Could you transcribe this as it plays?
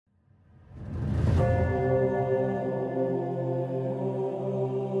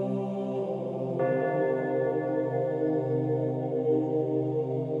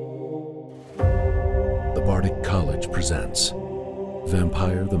presents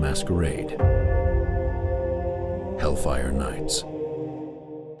Vampire the Masquerade, Hellfire Nights.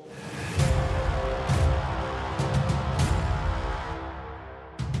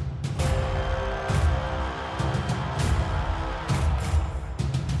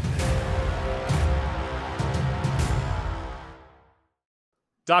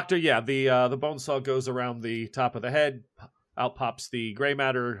 Doctor, the bone saw goes around the top of the head. Out pops the gray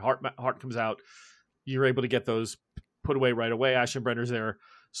matter. Heart comes out. You're able to get those put away right away. Ashenbrenner's there,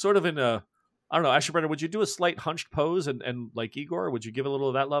 sort of in a, I don't know. Ashenbrenner, would you do a slight hunched pose and like Igor? Would you give a little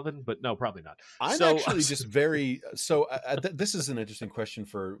of that loving? But no, probably not. I'm actually just very. So this is an interesting question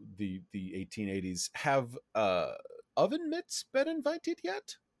for the 1880s. Have oven mitts been invented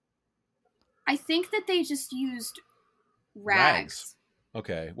yet? I think that they just used rags.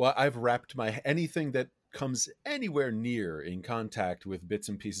 Okay. Well, I've wrapped anything that comes anywhere near in contact with bits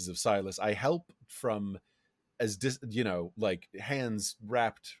and pieces of Silas. I help from like hands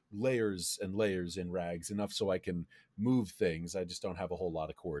wrapped layers and layers in rags enough so I can move things. I just don't have a whole lot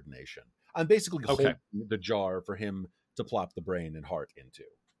of coordination. I'm basically holding the jar for him to plop the brain and heart into.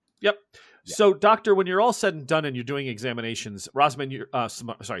 Yep. Yeah. So, Doctor, when you're all said and done and you're doing examinations, Rosamund,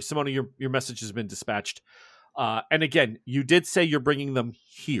 Simona, your message has been dispatched. And again, you did say you're bringing them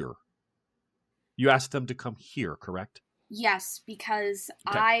here. You asked them to come here, correct? Yes, because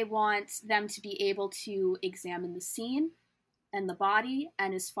I want them to be able to examine the scene and the body.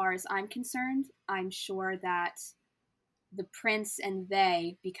 And as far as I'm concerned, I'm sure that the prince and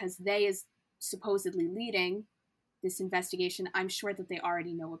they, because they is supposedly leading this investigation, I'm sure that they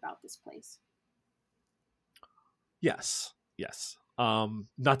already know about this place. Yes.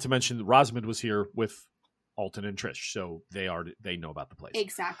 Not to mention that Rosamund was here with Alton and Trish, so they know about the place.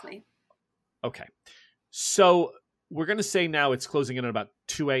 Exactly. Okay. So we're going to say now it's closing in at about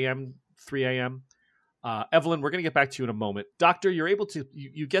 2 a.m., 3 a.m. Evelyn, we're going to get back to you in a moment. Doctor, you're able to,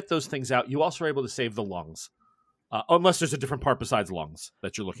 you get those things out. You also are able to save the lungs. Unless there's a different part besides lungs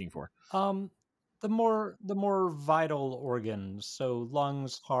that you're looking for. The more vital organs, so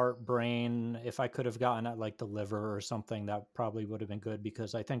lungs, heart, brain. If I could have gotten at like the liver or something, that probably would have been good,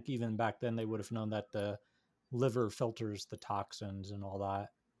 because I think even back then they would have known that the liver filters the toxins and all that.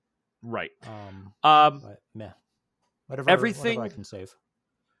 Right. But meh. Whatever I can save.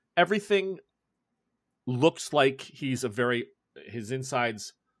 Everything looks like his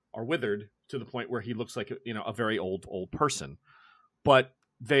insides are withered to the point where he looks like a very old person, but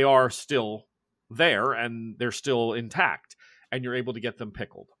they are still there and they're still intact, and you're able to get them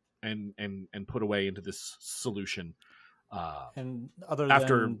pickled and put away into this solution. And other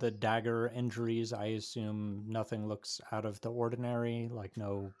than the dagger injuries, I assume nothing looks out of the ordinary, like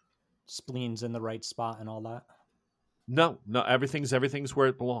no spleens in the right spot and all that. No, everything's where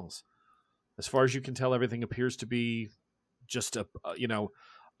it belongs. As far as you can tell, everything appears to be just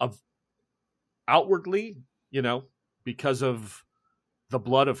outwardly, because of the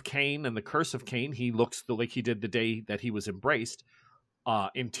blood of Cain and the curse of Cain, he looks like he did the day that he was embraced.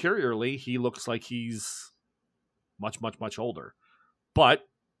 Interiorly, he looks like he's much, much, much older, but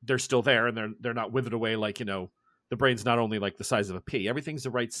they're still there, and they're not withered away. Like, the brain's not only like the size of a pea. Everything's the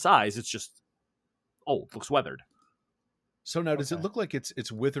right size. It's just old, looks weathered. So now, does it look like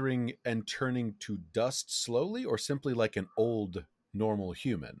it's withering and turning to dust slowly, or simply like an old normal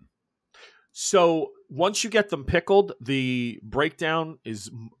human? So once you get them pickled, the breakdown is,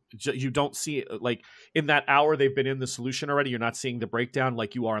 you don't see it, like in that hour they've been in the solution already. You're not seeing the breakdown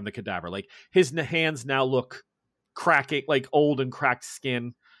like you are in the cadaver. Like his hands now look cracking, like old and cracked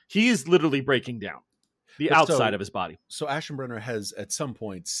skin. He is literally breaking down the outside of his body. So Ashenbrenner has at some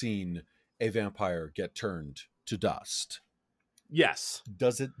point seen a vampire get turned to dust. Yes.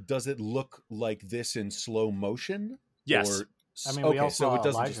 Does it look like this in slow motion? Yes. I mean, we also so it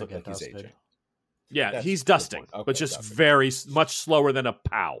doesn't Elijah just look like he's dusted. aging. Yeah, he's dusting, but just very much slower than a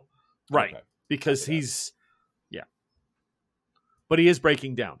pow. Right. Okay. Because he's, but he is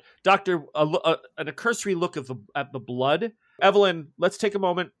breaking down. Doctor, a cursory look at the blood. Evelyn, let's take a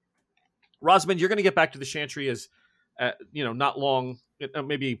moment. Rosamund, you're going to get back to the Chantry as, not long,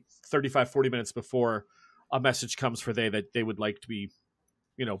 maybe 35, 40 minutes before a message comes for that they would like to be,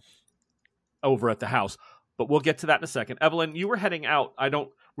 over at the house. But we'll get to that in a second. Evelyn, you were heading out.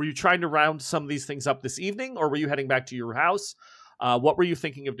 Were you trying to round some of these things up this evening, or were you heading back to your house? What were you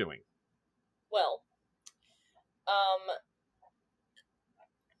thinking of doing? Well,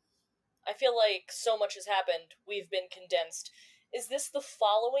 I feel like so much has happened. We've been condensed. Is this the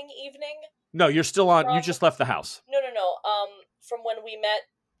following evening? No, you're still on. You just left the house. No. From when we met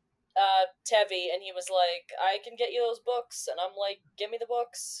Tevi, and he was like, I can get you those books. And I'm like, give me the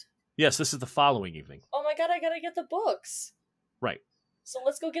books. Yes, this is the following evening. Oh my god, I gotta get the books. Right. So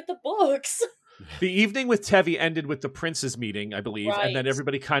let's go get the books. The evening with Tevi ended with the prince's meeting, I believe, and then Right.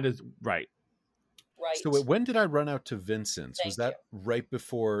 everybody kind of... Right. Right. So when did I run out to Vincent's? Was Thank that right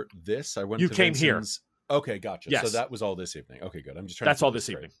before this? I went You to came here. Vincent's. Okay, gotcha. So Yes. that was all this evening. Okay, good. I'm just trying That's to keep all this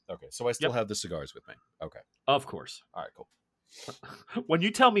this straight. evening. Okay, so I still Yep. have the cigars with me. Okay. Of course. All right, cool. When you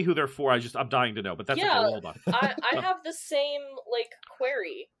tell me who they're for, I'm dying to know, but that's Yeah. okay. Hold on. I have the same,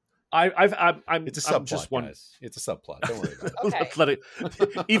 query. I'm It's a subplot, just one. guys. It's a subplot. Don't worry about it. Okay. Let it.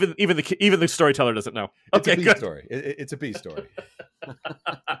 Even the storyteller doesn't know. It's Okay, a B good. story. It's a B story.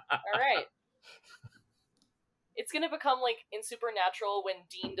 Alright. It's gonna become in Supernatural when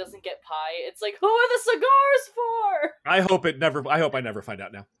Dean doesn't get pie. It's like, who are the cigars for? I hope I never find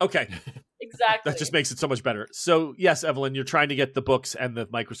out now. Okay, Exactly. that just makes it so much better. So yes, Evelyn, you're trying to get the books and the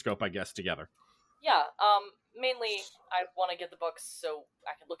microscope, I guess, together. Yeah, mainly I want to get the books so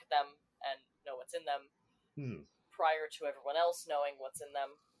I can look at them and know what's in them prior to everyone else knowing what's in them,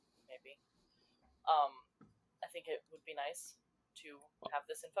 maybe. I think it would be nice to have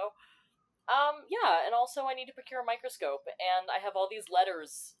this info. Yeah, and also I need to procure a microscope, and I have all these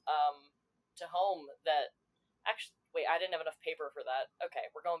letters, to home that... Actually, wait, I didn't have enough paper for that. Okay,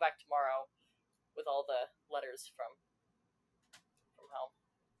 we're going back tomorrow with all the letters from home.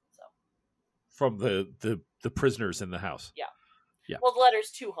 So. From the prisoners in the house. Yeah. Yeah. Well, the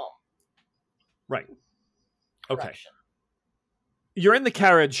letters to home. Right. Okay. Correction. You're in the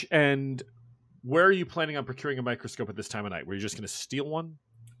carriage, and where are you planning on procuring a microscope at this time of night? Were you just going to steal one?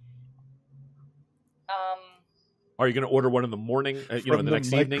 Are you going to order one in the morning? In the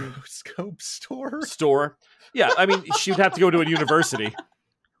next evening? Microscope store. Store. Yeah, I mean, she'd have to go to a university.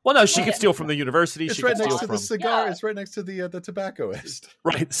 Well, no, she could steal from the university. It's She right could next steal to from the cigar. Yeah. It's right next to the tobaccoist.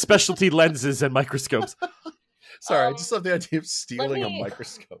 right specialty lenses and microscopes. Sorry, I just love the idea of stealing me- a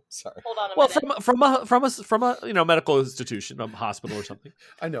microscope. Sorry, Hold on a Well, minute. from a medical institution, a hospital or something.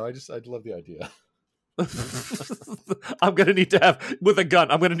 I know. I'd love the idea. I'm gonna need to have with a gun.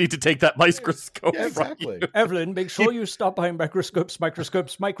 I'm gonna need to take that microscope. Yeah, from exactly. you. Evelyn, make sure you stop buying microscopes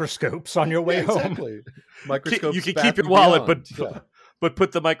on your way Yeah, home. exactly. Microscopes. You can Bath keep your and wallet, Beyond. but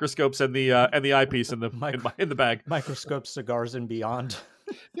put the microscopes and the eyepiece in the in the bag. Microscopes, cigars, and beyond.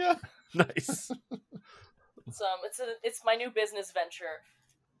 Yeah. Nice. It's my new business venture.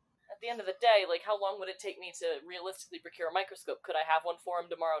 At the end of the day, how long would it take me to realistically procure a microscope? Could I have one for him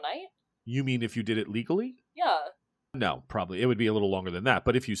tomorrow night? You mean if you did it legally? Yeah. No, probably it would be a little longer than that.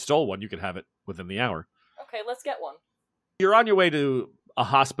 But if you stole one, you could have it within the hour. Okay, let's get one. You're on your way to a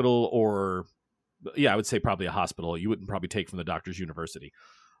hospital, or I would say probably a hospital. You wouldn't probably take from the doctor's university,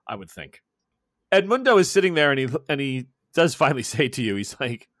 I would think. Edmundo is sitting there, and he does finally say to you, he's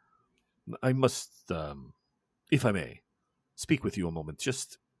like, I must, if I may, speak with you a moment.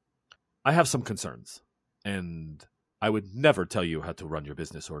 I have some concerns, and I would never tell you how to run your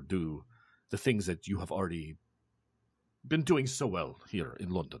business or do the things that you have already been doing so well here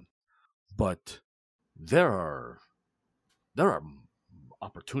in London. But there are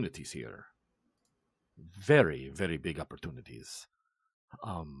opportunities here. Very, very big opportunities.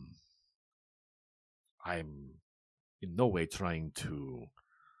 I'm in no way trying to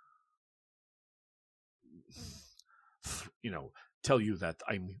tell you that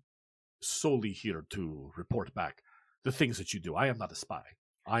I'm solely here to report back the things that you do. I am not a spy.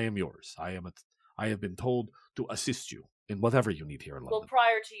 I am yours. I have been told to assist you in whatever you need here in London. Well,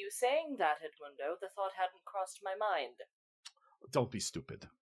 prior to you saying that, Edmundo, the thought hadn't crossed my mind. Don't be stupid.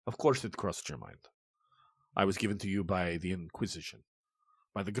 Of course it crossed your mind. I was given to you by the Inquisition,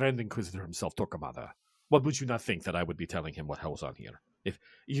 by the Grand Inquisitor himself, Torquemada. What would you not think that I would be telling him what goes on here?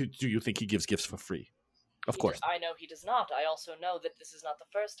 Do you think he gives gifts for free? Of course. I know he does not. I also know that this is not the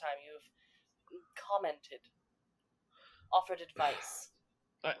first time you've commented, offered advice.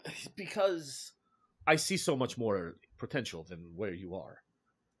 Because I see so much more potential than where you are.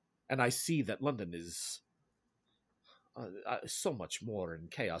 And I see that London is so much more in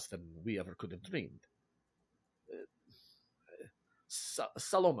chaos than we ever could have dreamed.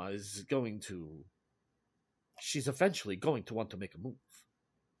 Saloma is she's eventually going to want to make a move.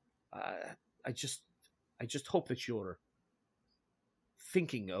 I just hope that you're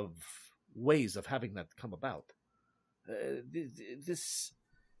thinking of ways of having that come about.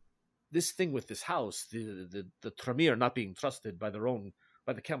 This thing with this house, the Tremere not being trusted by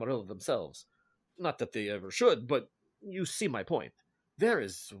the Camarilla themselves. Not that they ever should, but you see my point.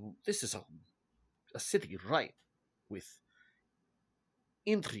 This is a city ripe with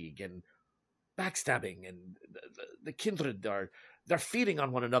intrigue and backstabbing, and the kindred they're feeding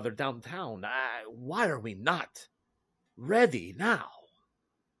on one another downtown. Why are we not ready now?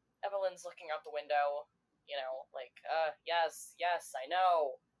 Valen's looking out the window, like, yes, I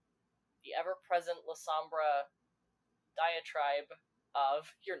know. The ever-present Lasombra diatribe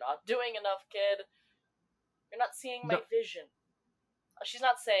of, you're not doing enough, kid. You're not seeing my vision. She's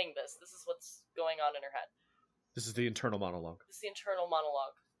not saying this. This is what's going on in her head. This is the internal monologue. This is the internal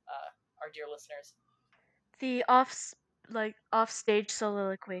monologue, our dear listeners. The off-stage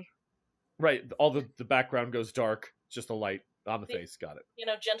soliloquy. Right. All the background goes dark. Just a light on the face. Got it.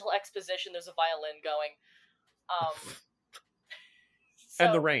 Gentle exposition. There's a violin going.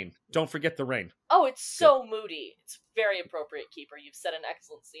 And the rain. Don't forget the rain. Oh, it's so moody. It's very appropriate, Keeper. You've set an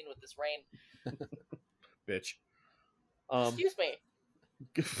excellent scene with this rain. Bitch. Excuse me.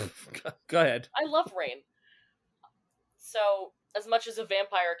 Go ahead. I love rain. So, as much as a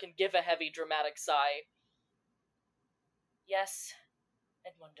vampire can give a heavy, dramatic sigh, yes,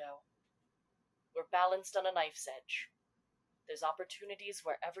 Edmundo, we're balanced on a knife's edge. There's opportunities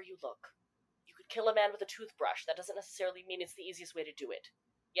wherever you look. You could kill a man with a toothbrush. That doesn't necessarily mean it's the easiest way to do it.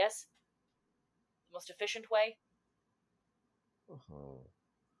 Yes? The most efficient way? Oh,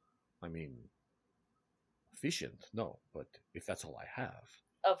 I mean, efficient, no, but if that's all I have.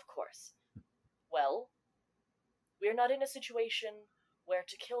 Of course. Well, we're not in a situation where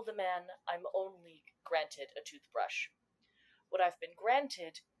to kill the man, I'm only granted a toothbrush. What I've been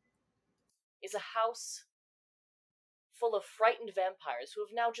granted is a house full of frightened vampires who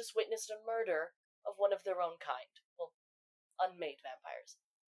have now just witnessed a murder of one of their own kind. Well, unmade vampires.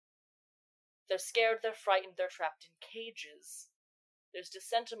 They're scared, they're frightened, they're trapped in cages. There's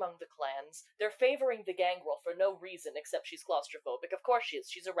dissent among the clans. They're favoring the gangrel for no reason except she's claustrophobic. Of course she is.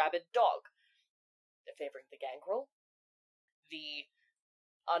 She's a rabid dog. They're favoring the gangrel. The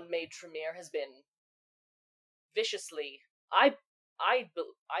unmade Tremere has been viciously... I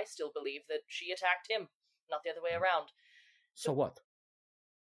still believe that she attacked him, not the other way around. So what?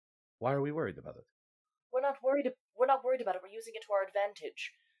 Why are we worried about it? We're not worried about it. We're using it to our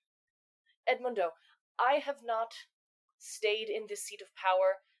advantage. Edmundo, I have not stayed in this seat of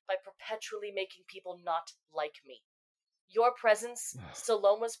power by perpetually making people not like me. Your presence,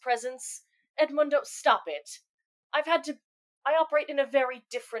 Saloma's presence, Edmundo, stop it. I operate in a very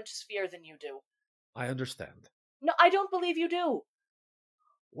different sphere than you do. I understand. No, I don't believe you do.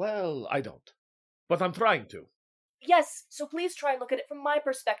 Well, I don't. But I'm trying to. Yes, so please try and look at it from my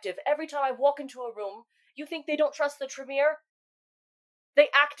perspective. Every time I walk into a room, you think they don't trust the Tremere? They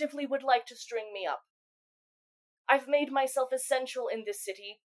actively would like to string me up. I've made myself essential in this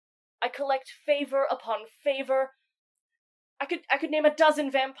city. I collect favor upon favor. I could name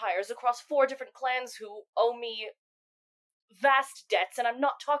 12 vampires across 4 different clans who owe me vast debts, and I'm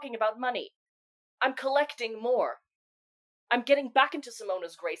not talking about money. I'm collecting more. I'm getting back into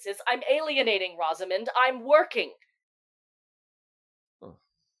Simona's graces. I'm alienating Rosamund. I'm working. Oh.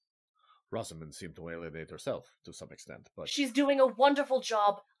 Rosamund seemed to alienate herself to some extent, but... She's doing a wonderful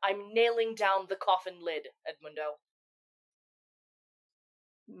job. I'm nailing down the coffin lid, Edmundo.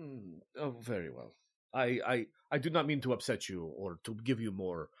 Oh, very well. I do not mean to upset you or to give you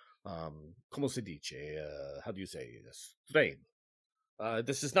more, como se dice, how do you say, strain.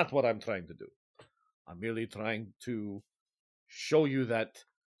 This is not what I'm trying to do. I'm merely trying to show you that,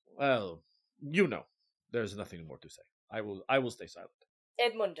 well, there's nothing more to say. I will stay silent.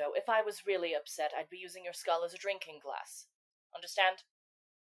 Edmundo, if I was really upset, I'd be using your skull as a drinking glass. Understand?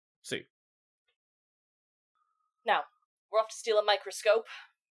 See. Now, we're off to steal a microscope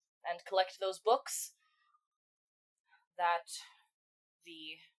and collect those books that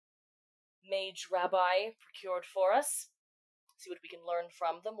the mage rabbi procured for us. See what we can learn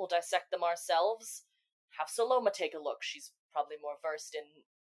from them. We'll dissect them ourselves. Have Saloma take a look. She's probably more versed in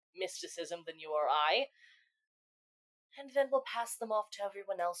mysticism than you or I. And then we'll pass them off to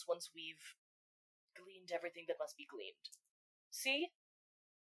everyone else once we've gleaned everything that must be gleaned. See?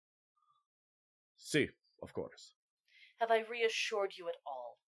 See, of course. Have I reassured you at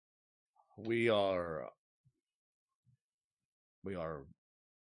all? We are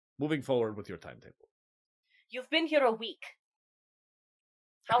moving forward with your timetable. You've been here a week.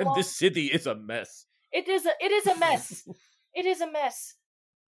 How long? This city is a mess. It is a mess. It is a mess.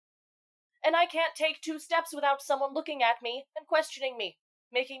 And I can't take 2 steps without someone looking at me and questioning me,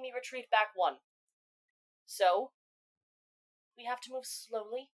 making me retreat back 1. So, we have to move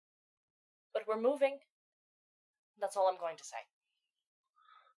slowly, but we're moving. That's all I'm going to say.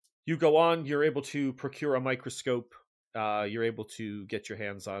 You go on, you're able to procure a microscope, you're able to get your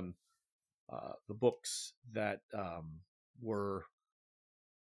hands on the books that were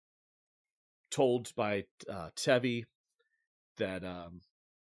told by Tevi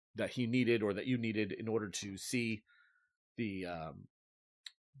that he needed or that you needed in order to see the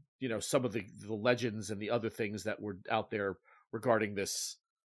some of the legends and the other things that were out there regarding this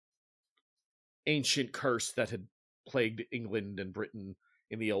ancient curse that had plagued England and Britain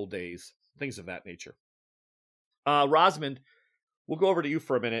in the old days, things of that nature. Rosamond, we'll go over to you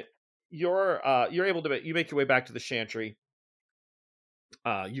for a minute. You're able to you make your way back to the chantry.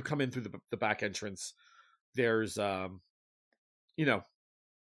 You come in through the back entrance. There's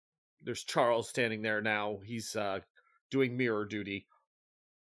there's Charles standing there now. He's doing mirror duty,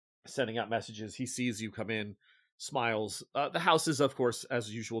 sending out messages. He sees you come in, smiles. The house is, of course,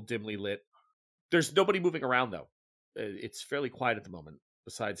 as usual, dimly lit. There's nobody moving around, though. It's fairly quiet at the moment,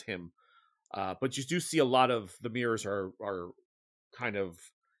 besides him. But you do see a lot of the mirrors are kind of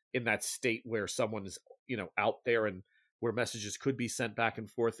in that state where someone's, out there and where messages could be sent back and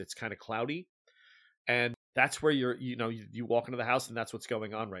forth. It's kind of cloudy. And that's where you walk into the house and that's what's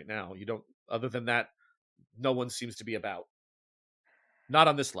going on right now. You don't, other than that, no one seems to be about. Not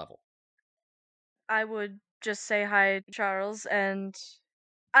on this level. I would just say hi, Charles, and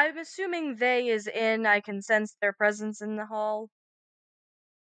I'm assuming they is in. I can sense their presence in the hall.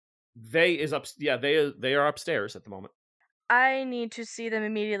 They is up. Yeah, they are upstairs at the moment. I need to see them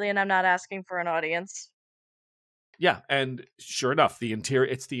immediately, and I'm not asking for an audience. Yeah, and sure enough,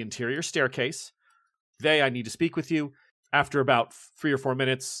 it's the interior staircase. I need to speak with you. After about 3 or 4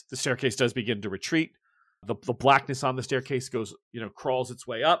 minutes, the staircase does begin to retreat. The blackness on the staircase goes, crawls its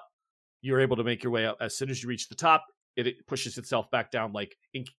way up. You're able to make your way up. As soon as you reach the top, it pushes itself back down, like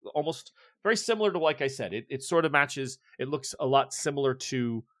almost very similar to, like I said, it sort of matches. It looks a lot similar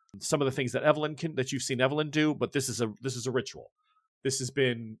to some of the things that that you've seen Evelyn do, but this is a ritual. This has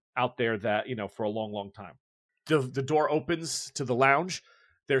been out there that, for a long, long time. The door opens to the lounge.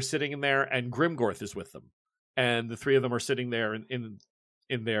 They're sitting in there, and Grimgorth is with them. And the three of them are sitting there in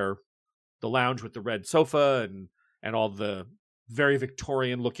the lounge with the red sofa and all the very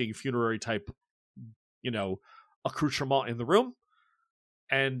Victorian-looking funerary type, accoutrement in the room.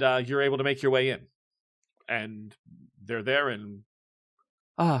 And you're able to make your way in. And they're there, and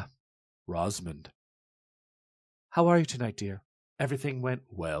Rosamond. How are you tonight, dear? Everything went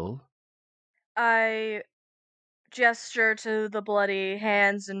well? I gesture to the bloody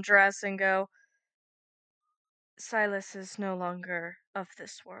hands and dress and go, Silas is no longer of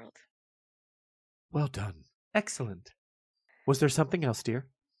this world. Well done. Excellent. Was there something else, dear?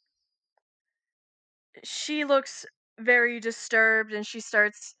 She looks very disturbed and she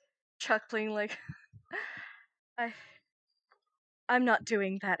starts chuckling like, I'm not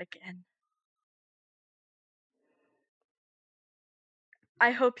doing that again.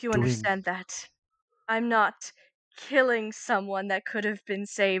 I hope you understand that. I'm not killing someone that could have been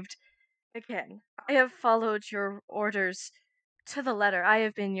saved again. I have followed your orders to the letter. I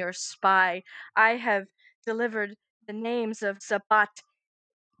have been your spy. I have delivered the names of Sabat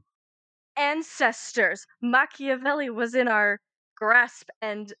ancestors. Machiavelli was in our grasp,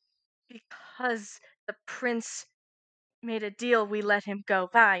 and because the prince made a deal, we let him go.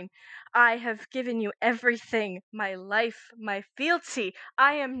 Fine. I have given you everything, my life, my fealty.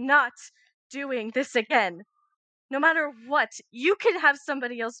 I am not doing this again. No matter what, you can have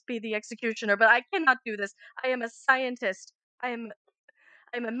somebody else be the executioner, but I cannot do this. I am a scientist. I'm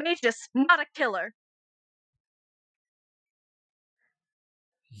a magus, not a killer.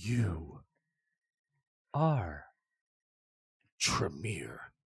 You are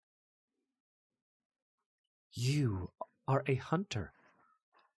Tremere. You are a hunter.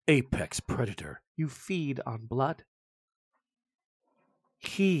 Apex predator. You feed on blood.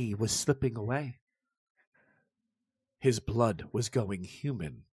 He was slipping away. His blood was going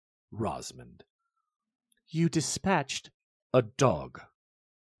human, Rosamond. You dispatched a dog.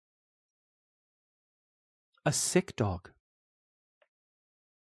 A sick dog.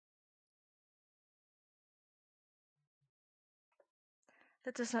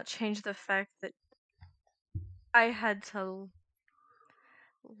 That does not change the fact that I had to...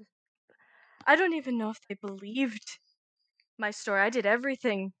 I don't even know if they believed my story. I did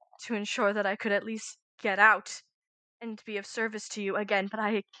everything to ensure that I could at least get out and be of service to you again, but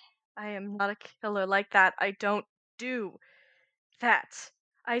I am not a killer like that. I don't do that.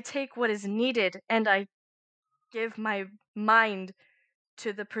 I take what is needed and I give my mind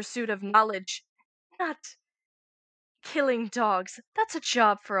to the pursuit of knowledge, not killing dogs. That's a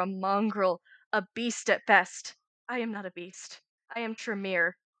job for a mongrel, a beast at best. I am not a beast. I am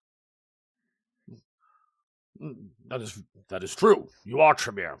Tremere. That is true. You are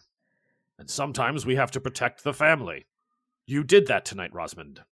Tremere. And sometimes we have to protect the family. You did that tonight,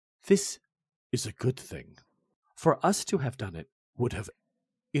 Rosamond. This is a good thing. For us to have done it would have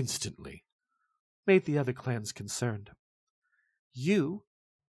instantly made the other clans concerned. You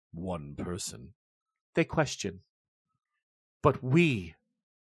one person. They question. But we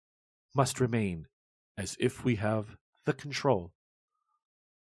must remain as if we have the control.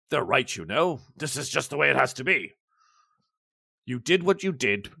 They're right, you know. This is just the way it has to be. You did what you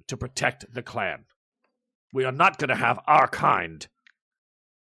did to protect the clan. We are not going to have our kind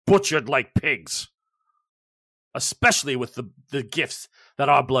butchered like pigs. Especially with the gifts that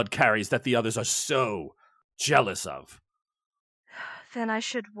our blood carries that the others are so jealous of. Then I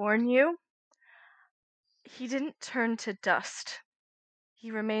should warn you. He didn't turn to dust. He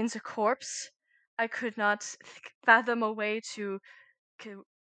remains a corpse. I could not fathom a way to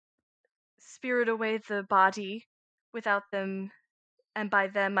spirit away the body without them, and by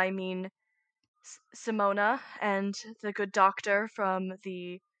them I mean Simona and the good doctor from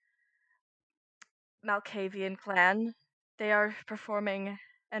the Malkavian clan. They are performing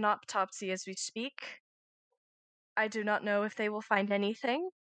an autopsy as we speak. I do not know if they will find anything,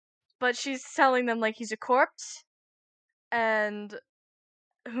 but she's telling them like he's a corpse, and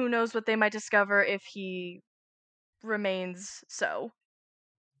who knows what they might discover if he remains so.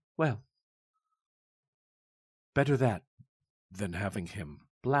 Well, better that than having him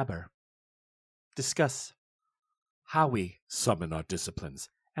blabber. Discuss how we summon our disciplines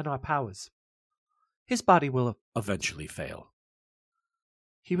and our powers. His body will eventually fail.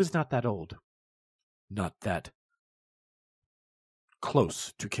 He was not that old. Not that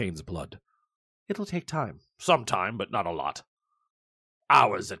close to Cain's blood. It'll take time. Some time, but not a lot.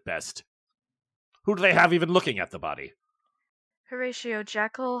 Hours at best. Who do they have even looking at the body? Horatio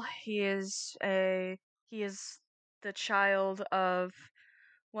Jekyll, he is the child of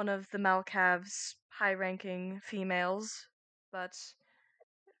one of the Malcav's high-ranking females, but...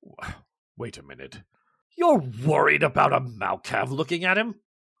 Wait a minute. You're worried about a Malcav looking at him?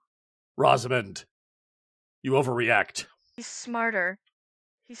 Rosamond, you overreact. He's smarter.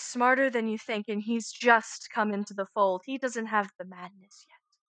 He's smarter than you think, and he's just come into the fold. He doesn't have the madness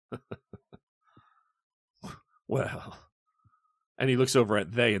yet. Well, and he looks over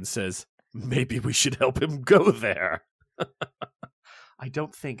at they and says, maybe we should help him go there. I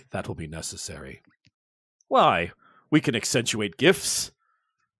don't think that'll be necessary. Why? We can accentuate gifts.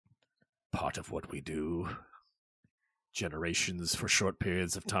 Part of what we do. Generations for short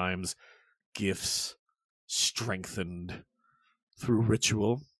periods of times. Gifts strengthened through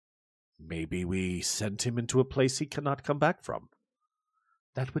ritual. Maybe we sent him into a place he cannot come back from.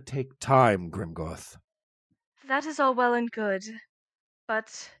 That would take time, Grimgorth. That is all well and good,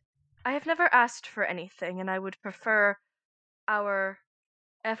 but I have never asked for anything, and I would prefer our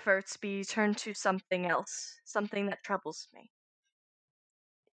efforts be turned to something else, something that troubles me.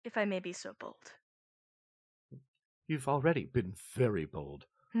 If I may be so bold. You've already been very bold,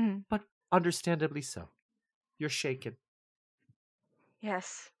 but understandably so. You're shaken.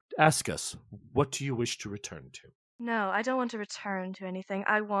 Yes. Ask us, what do you wish to return to? No, I don't want to return to anything.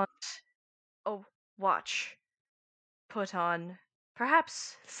 I want a watch put on.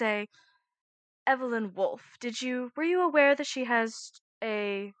 Perhaps, say, Evelyn Wolf. Were you aware that she has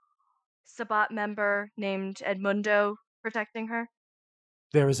a Sabbat member named Edmundo protecting her?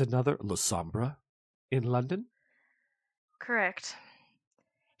 There is another La Sombra in London? Correct.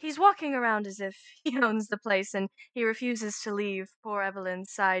 He's walking around as if he owns the place, and he refuses to leave poor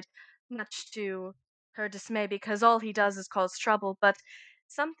Evelyn's side, much to her dismay, because all he does is cause trouble, but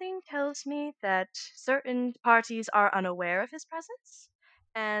something tells me that certain parties are unaware of his presence,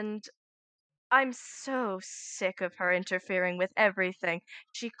 and I'm so sick of her interfering with everything.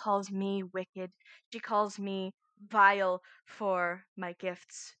 She calls me wicked. She calls me vile for my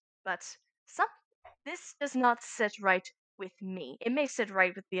gifts. But this does not sit right with me. It may sit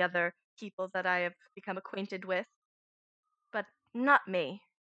right with the other people that I have become acquainted with, but not me.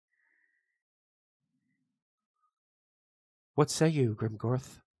 What say you,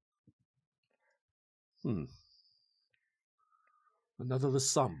 Grimgorth? Another La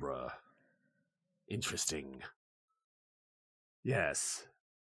Sombra. Interesting. Yes.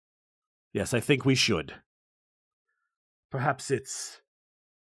 Yes, I think we should. Perhaps it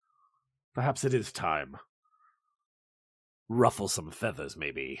is time. Ruffle some feathers,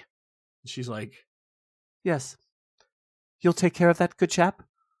 maybe. She's like, yes. You'll take care of that, good chap?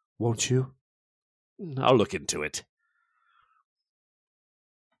 Won't you? I'll look into it.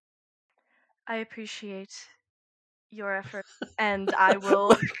 I appreciate your effort, and I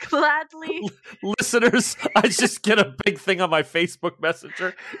will gladly... Listeners, I just get a big thing on my Facebook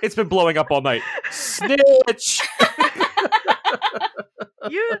Messenger. It's been blowing up all night. Snitch!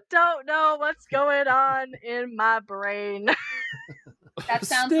 You don't know what's going on in my brain. That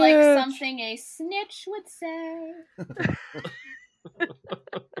sounds like something a snitch would say.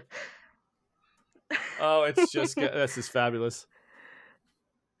 Oh, it's just this is fabulous.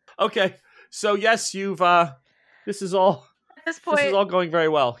 Okay, so yes, you've this is all At this point, this is all going very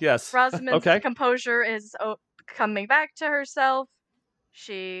well. Yes. Rosamund's Okay. composure is coming back to herself.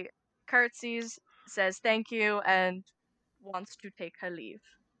 She curtsies, says thank you, and wants to take her leave.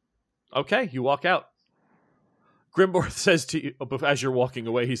 Okay, you walk out. Grimborth says to you as you're walking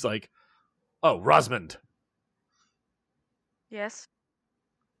away, he's like, "Oh, Rosamund, Yes?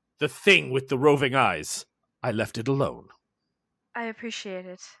 the thing with the roving eyes. I left it alone. I appreciate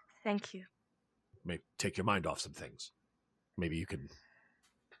it. Thank you. May take your mind off some things. Maybe you can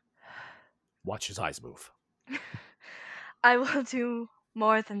watch his eyes move." I will do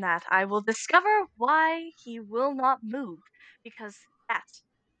more than that. I will discover why he will not move, because that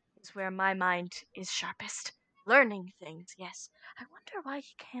is where my mind is sharpest. Learning things, yes. I wonder why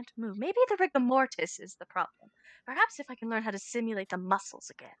he can't move. Maybe the rigor mortis is the problem. Perhaps if I can learn how to simulate the muscles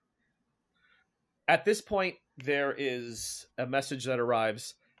again. At this point, there is a message that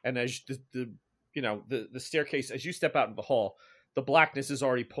arrives, and as the staircase, as you step out in the hall, the blackness is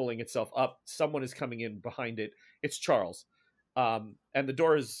already pulling itself up. Someone is coming in behind it. It's Charles, and the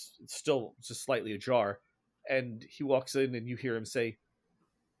door is still just slightly ajar. And he walks in, and you hear him say,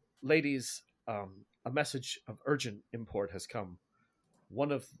 "Ladies, a message of urgent import has come.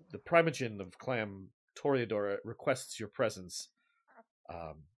 One of the primogen of Clam Toreador requests your presence.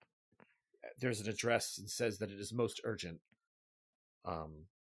 There's an address and says that it is most urgent.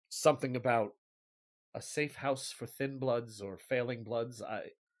 Something about a safe house for thin bloods or failing bloods.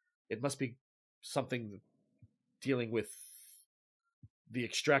 It must be something dealing with the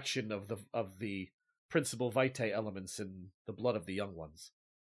extraction of the principal vitae elements in the blood of the young ones."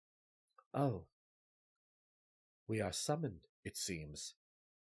 "Oh, we are summoned, it seems."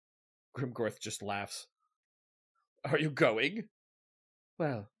 Grimgorth just laughs. "Are you going?"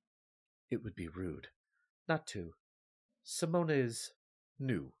 "Well, it would be rude not to. Simona is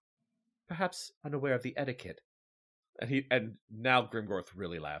new, perhaps unaware of the etiquette." And now Grimgorth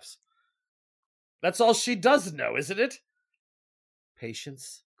really laughs. "That's all she does know, isn't it?"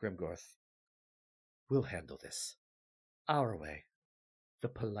 "Patience, Grimgorth. We'll handle this. Our way. The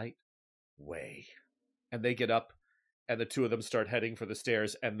polite way." And they get up, and the two of them start heading for the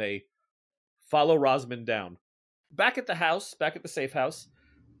stairs, and they follow Rosamund down. Back at the house, back at the safe house,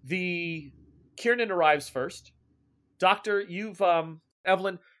 the Kiernan arrives first. Doctor,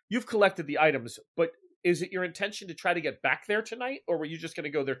 Evelyn, you've collected the items, but is it your intention to try to get back there tonight, or were you just going to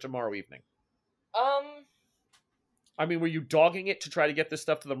go there tomorrow evening? I mean, were you dogging it to try to get this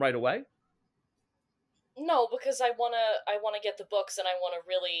stuff to them right away? No, because I wanna get the books, and I wanna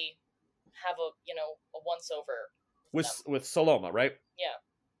really have a once over with Saloma, right? Yeah.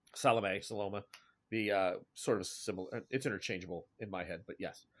 Salome, the sort of similar. It's interchangeable in my head, but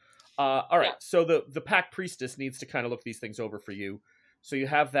yes. All right. Yeah. So the Pack Priestess needs to kind of look these things over for you. So you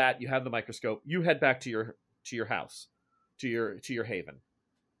have that. You have the microscope. You head back to your house, to your haven,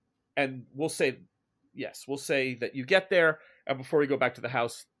 and we'll say that you get there, and before we go back to the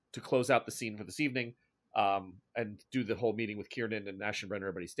house to close out the scene for this evening, and do the whole meeting with Kiernan and Ashenbrenner,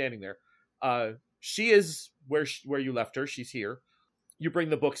 everybody standing there. She is where you left her. She's here. You bring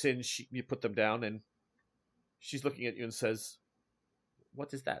the books in. You put them down, and she's looking at you and says,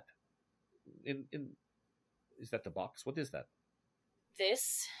 "What is that? Is that the box? What is that?"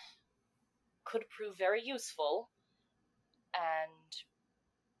 "This could prove very useful, and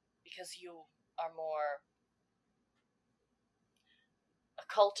because you are more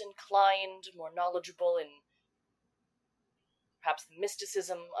occult inclined, more knowledgeable in perhaps the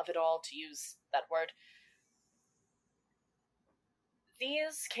mysticism of it all, to use that word.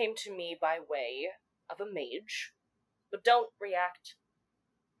 These came to me by way of a mage, but don't react."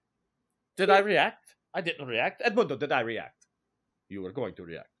 Did I react? I didn't react. Edmundo, did I react? You were going to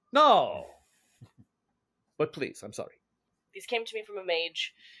react. No! But please, I'm sorry. These came to me from a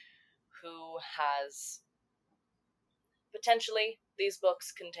mage who has... Potentially, these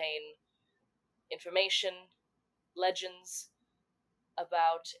books contain information, legends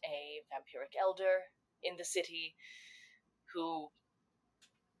about a vampiric elder in the city who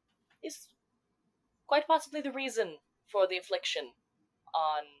is quite possibly the reason for the affliction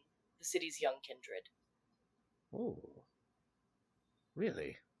on the city's young kindred. Oh.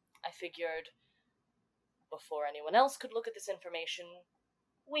 Really? I figured before anyone else could look at this information,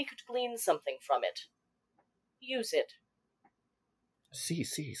 we could glean something from it. Use it. See.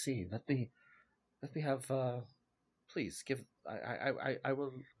 Let me have, please, give, I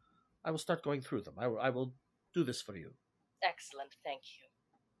will start going through them. I will do this for you. Excellent, thank you.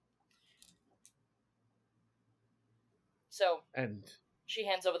 So, and she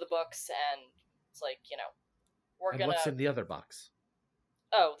hands over the books, and It's like, we're And gonna... what's in the other box?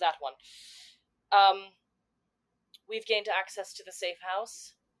 Oh, that one. We've gained access to the safe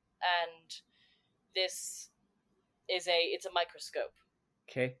house, and this is it's a microscope.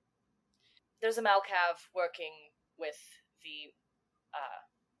 Okay. There's a Malkav working with the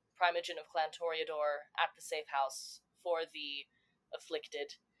Primogen of Clan Toreador at the safe house for the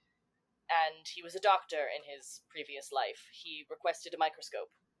afflicted, and he was a doctor in his previous life. He requested a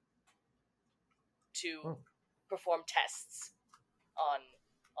microscope to perform tests on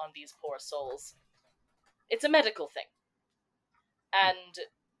these poor souls. It's a medical thing. And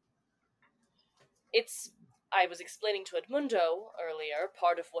I was explaining to Edmundo earlier,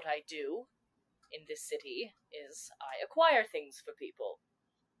 part of what I do in this city is I acquire things for people,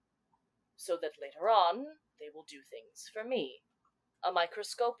 so that later on, they will do things for me. A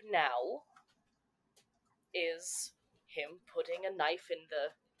microscope now is him putting a knife in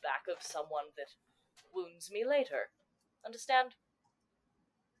the back of someone that wounds me later. Understand?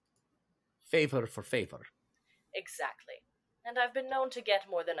 Favor for favor. Exactly. And I've been known to get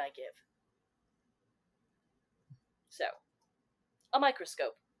more than I give. So, a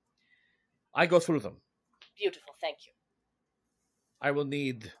microscope. I go through them. Beautiful, thank you. I will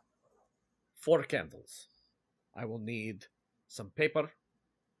need 4 candles. I will need some paper,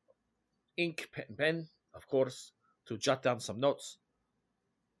 ink, pen, of course, to jot down some notes.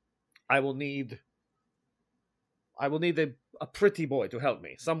 I will need a pretty boy to help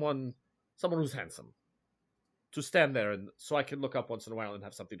me. Someone who's handsome. To stand there and so I can look up once in a while and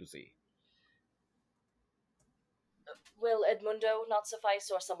have something to see. Will Edmundo not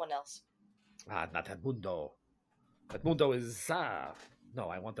suffice, or someone else? Not Edmundo. Edmundo is, no,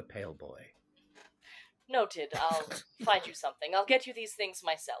 I want a pale boy. Noted. I'll find you something. I'll get you these things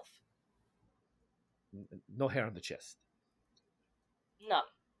myself. No hair on the chest. None.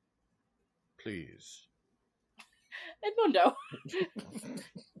 Please. Edmundo.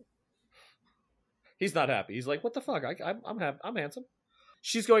 He's not happy. He's like, what the fuck? I'm handsome.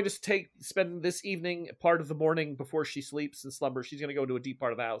 She's going to spend this evening, part of the morning before she sleeps and slumbers. She's going to go into a deep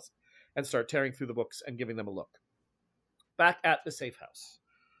part of the house and start tearing through the books and giving them a look. Back at the safe house.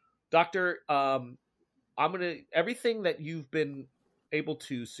 Doctor, everything that you've been able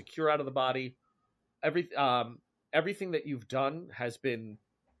to secure out of the body, everything that you've done has been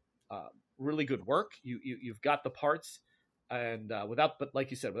really good work. You've got the parts. And but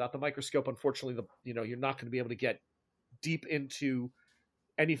like you said, without the microscope, unfortunately, you're not going to be able to get deep into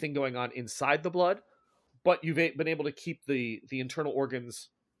anything going on inside the blood. But you've been able to keep the internal organs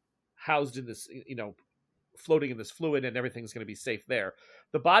housed in this, floating in this fluid, and everything's going to be safe there.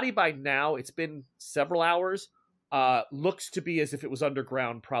 The body, by now, it's been several hours, looks to be as if it was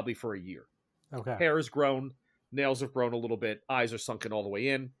underground probably for a year. Okay. Hair has grown, nails have grown a little bit, eyes are sunken all the way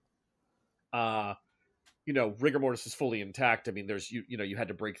in. Rigor mortis is fully intact. I mean, there's you had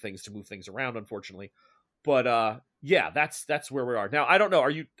to break things to move things around, unfortunately. But yeah, that's where we are now. I don't know.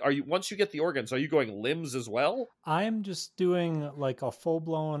 Are you once you get the organs, are you going limbs as well? I'm just doing like a full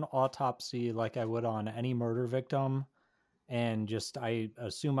blown autopsy, like I would on any murder victim, and I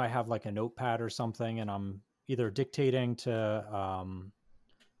assume I have like a notepad or something, and I'm either dictating to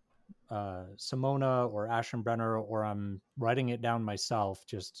Simona or Ashenbrenner, or I'm writing it down myself.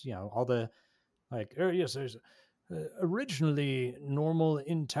 Just all the. Like, yes, there's originally normal,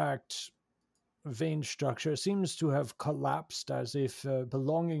 intact vein structure seems to have collapsed as if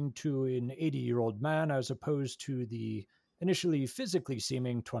belonging to an 80-year-old man as opposed to the initially physically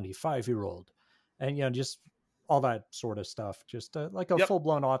seeming 25-year-old. And, just all that sort of stuff. Just like a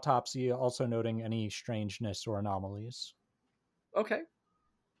full-blown autopsy, also noting any strangeness or anomalies. Okay.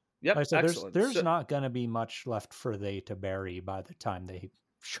 Yep, like I said, excellent. There's not going to be much left for they to bury by the time they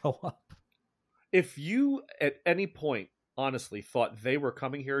show up. If you at any point honestly thought they were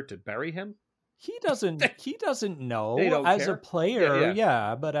coming here to bury him, he doesn't know. They don't as care. A player,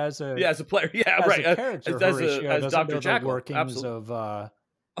 yeah. But as a player, as right. A character, Horatio as doesn't Dr. know Jackal, the workings absolutely. of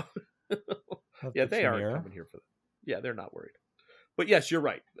yeah, they aren't coming here for that. Yeah, they're not worried. But yes, you're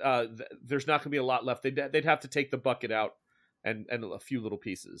right. There's not going to be a lot left. They'd have to take the bucket out and a few little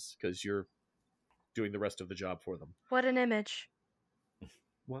pieces because you're doing the rest of the job for them. What an image.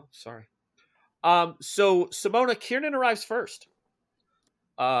 Well, sorry. So Simona, Kiernan arrives first.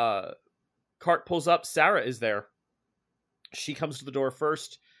 Cart pulls up. Sarah is there. She comes to the door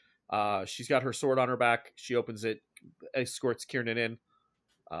first. She's got her sword on her back. She opens it, escorts Kiernan in.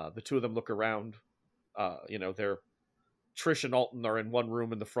 The two of them look around. They're Trish and Alton are in one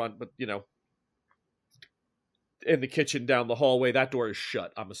room in the front, but in the kitchen down the hallway, that door is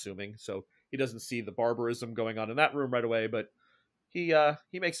shut, I'm assuming. So he doesn't see the barbarism going on in that room right away, but he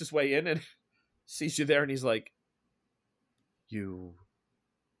makes his way in and sees you there, and he's like, "You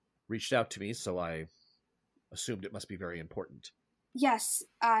reached out to me, so I assumed it must be very important." Yes,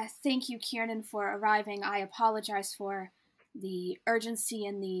 thank you, Kiernan, for arriving. I apologize for the urgency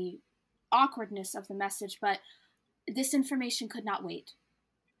and the awkwardness of the message, but this information could not wait.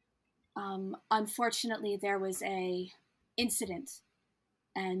 Unfortunately, there was a incident,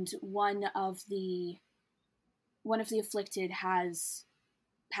 and one of the afflicted has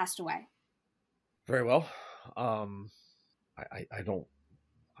passed away. Very well. I don't.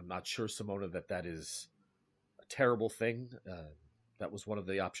 I'm not sure, Simona, that is a terrible thing. That was one of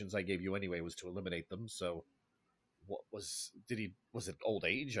the options I gave you anyway, was to eliminate them. So, was it old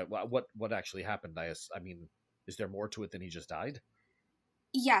age? What actually happened? I mean, is there more to it than he just died?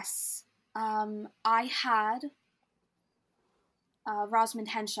 Yes. I had Rosamund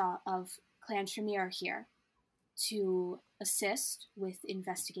Henshaw of Clan Tremere here to assist with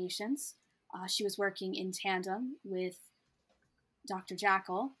investigations. She was working in tandem with Dr.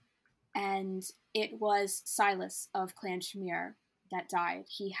 Jackal, and it was Silas of Clan Tremere that died.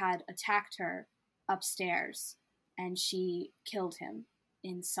 He had attacked her upstairs, and she killed him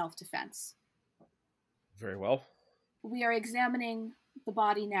in self-defense. Very well. We are examining the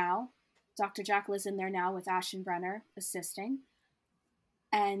body now. Dr. Jackal is in there now with Ashenbrenner assisting,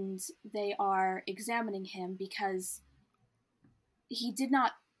 and they are examining him because he did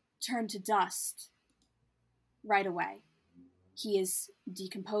not turn to dust right away. He is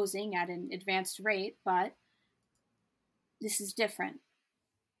decomposing at an advanced rate, but this is different.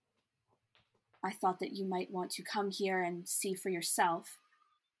 I thought that you might want to come here and see for yourself,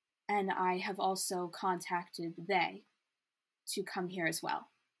 and I have also contacted they to come here as well.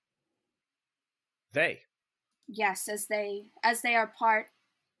 They? Yes, as they are part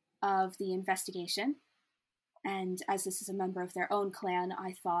of the investigation, and as this is a member of their own clan,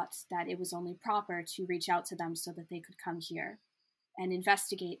 I thought that it was only proper to reach out to them so that they could come here and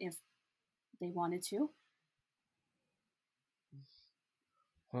investigate if they wanted to.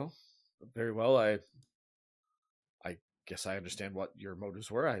 Well, very well. I guess I understand what your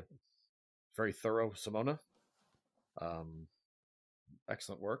motives were. Very thorough, Simona.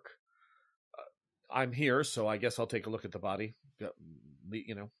 Excellent work. I'm here, so I guess I'll take a look at the body.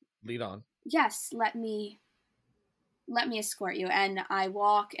 Lead on. Yes, let me escort you. And I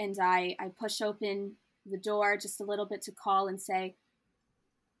walk and I push open the door just a little bit to call and say,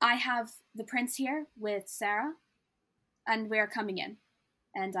 I have the prince here with Sarah, and we're coming in.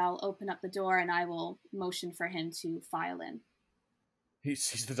 And I'll open up the door and I will motion for him to file in. He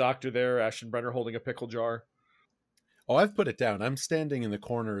sees the doctor there, Ashenbrenner holding a pickle jar. Oh, I've put it down. I'm standing in the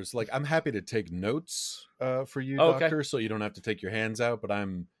corners. Like, I'm happy to take notes for you, Okay. Doctor, so you don't have to take your hands out, but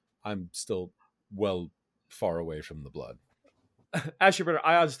I'm still well far away from the blood. Ashenbrenner,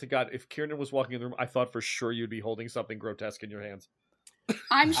 I honest to God, if Kiernan was walking in the room, I thought for sure you'd be holding something grotesque in your hands.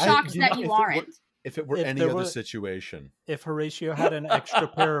 I'm shocked that you aren't. If it were any other situation. If Horatio had an extra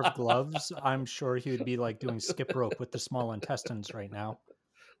pair of gloves, I'm sure he would be like doing skip rope with the small intestines right now.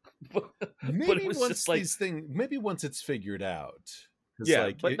 Maybe once it's figured out. Yeah,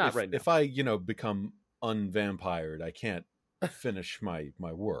 like, but not right now. If I, become unvampired, I can't finish my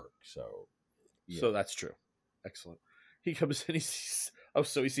work. So, yeah. So that's true. Excellent. He comes in. He sees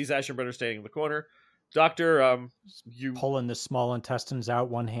Ashenbrenner standing in the corner. Doctor, you pulling the small intestines out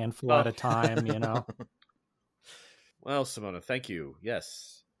one handful at a time. Well, Simona, thank you.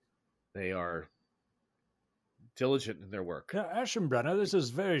 Yes, they are diligent in their work. Ashenbrenner, this is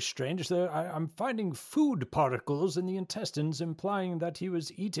very strange. I'm finding food particles in the intestines, implying that he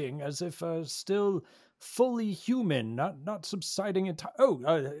was eating as if still fully human, not subsiding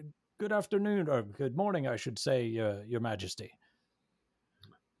good afternoon, or good morning, I should say, Your Majesty.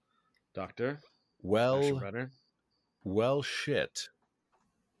 Doctor, well, shit.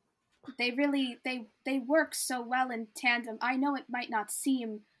 They really, they work so well in tandem. I know it might not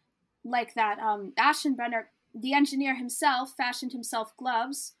seem like that. Ashenbrenner, the engineer himself, fashioned himself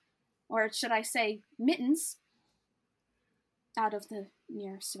gloves, or should I say mittens, out of the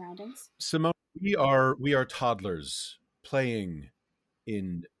near surroundings. Simone, we are toddlers playing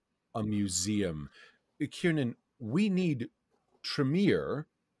in a museum. Kiernan, we need Tremere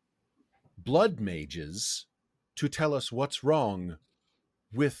blood mages to tell us what's wrong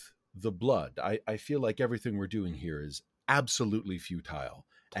with the blood. I feel like everything we're doing here is absolutely futile.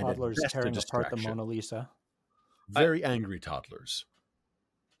 Toddlers and tearing apart the Mona Lisa. Very angry toddlers.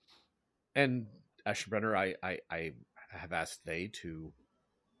 And Ashenbrenner, I have asked they to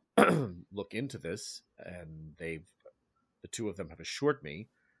look into this, and the two of them have assured me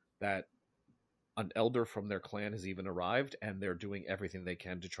that an elder from their clan has even arrived, and they're doing everything they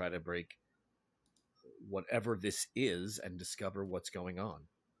can to try to break whatever this is and discover what's going on.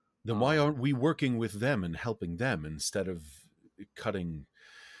 Then why aren't we working with them and helping them instead of cutting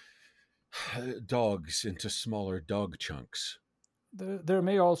dogs into smaller dog chunks? There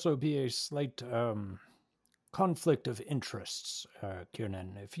may also be a slight conflict of interests,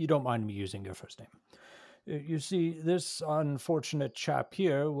 Kiernan, if you don't mind me using your first name. You see, this unfortunate chap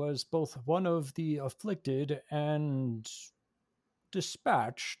here was both one of the afflicted and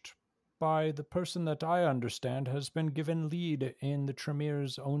dispatched by the person that I understand has been given lead in the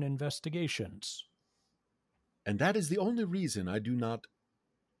Tremere's own investigations. And that is the only reason I do not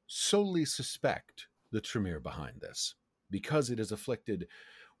solely suspect the Tremere behind this, because it has afflicted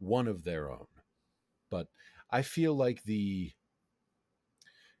one of their own. But I feel like the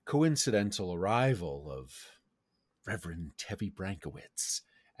coincidental arrival of Reverend Tevi Brankowitz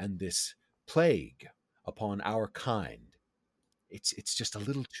and this plague upon our kind, it's just a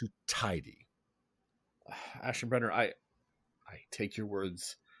little too tidy. Ashenbrenner, I take your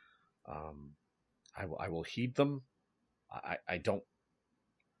words. I will heed them. I don't.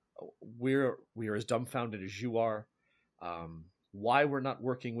 We are as dumbfounded as you are. Why we're not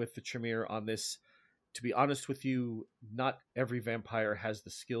working with the Tremere on this? To be honest with you, not every vampire has the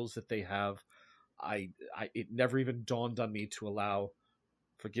skills that they have. It never even dawned on me to allow.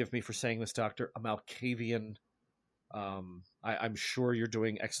 Forgive me for saying this, Doctor. A Malkavian. I'm sure you're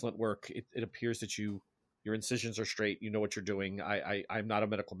doing excellent work. It appears that your incisions are straight. You know what you're doing. I'm not a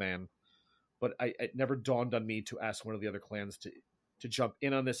medical man, but it never dawned on me to ask one of the other clans to jump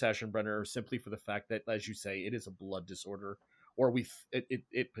in on this, Ashenbrenner, simply for the fact that, as you say, it is a blood disorder, or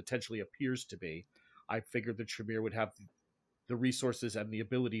it potentially appears to be. I figured the Tremere would have the resources and the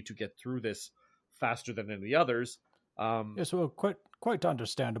ability to get through this faster than any others. Yes, well, quite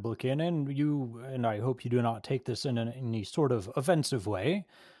understandable, Ken, and I hope you do not take this in any sort of offensive way.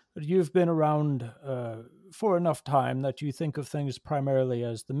 But you've been around for enough time that you think of things primarily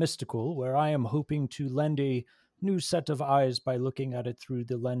as the mystical, where I am hoping to lend a new set of eyes by looking at it through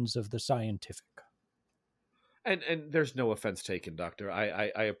the lens of the scientific. And there's no offense taken, Doctor.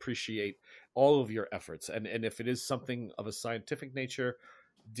 I appreciate all of your efforts, and if it is something of a scientific nature,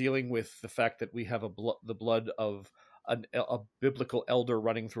 dealing with the fact that we have the blood of a biblical elder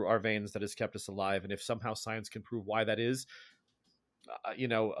running through our veins that has kept us alive, and if somehow science can prove why that is,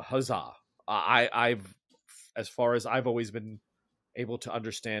 huzzah! I've, as far as I've always been able to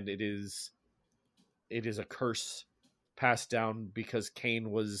understand, it is a curse passed down because Cain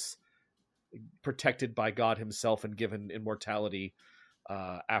was protected by God himself and given immortality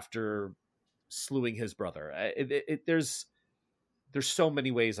after slewing his brother. There's so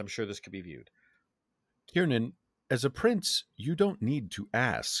many ways I'm sure this could be viewed. Kiernan, as a prince, you don't need to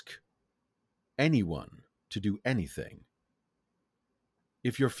ask anyone to do anything.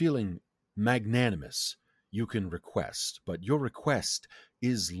 If you're feeling magnanimous, you can request, but your request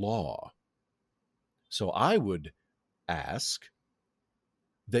is law. So I would ask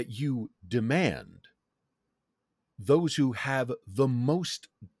that you demand those who have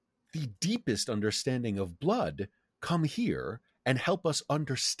the deepest understanding of blood come here and help us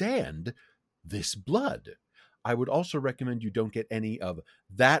understand this blood. I would also recommend you don't get any of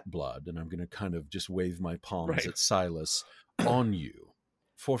that blood, and I'm going to kind of just wave my palms at Silas, on you,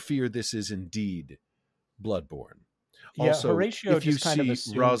 for fear this is indeed bloodborne. Yeah, also, Horatio if you just kind of see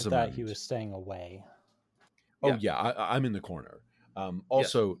assumed Rosamund, that he was staying away. Oh yeah, I'm in the corner.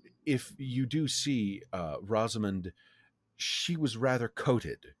 Also, if you do see Rosamund, she was rather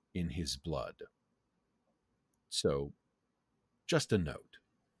coated in his blood. So, just a note.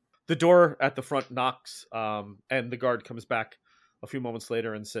 The door at the front knocks, and the guard comes back a few moments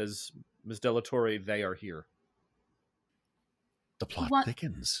later and says, Ms. Delatorre, they are here. The plot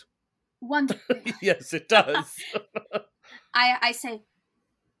thickens. Wonderful. Yes, it does. I say,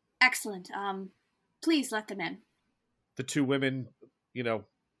 excellent. Please let them in. The two women,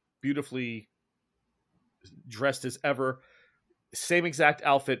 beautifully dressed as ever. Same exact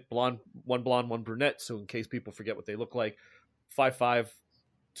outfit, blonde, one brunette. So in case people forget what they look like, 5'5",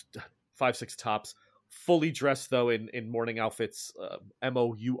 5'6" tops. Fully dressed though in morning outfits,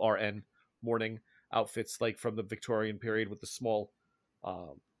 MOURN morning outfits, like from the Victorian period, with the small,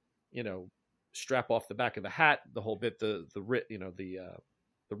 strap off the back of the hat, the whole bit, the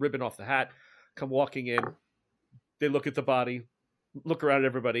ribbon off the hat. Come walking in. They look at the body, look around at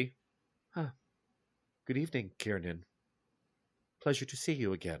everybody. Huh. Good evening, Kiernan. Pleasure to see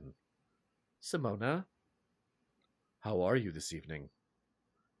you again. Simona, how are you this evening?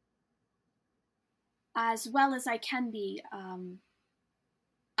 As well as I can be.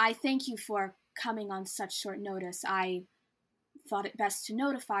 I thank you for coming on such short notice. I thought it best to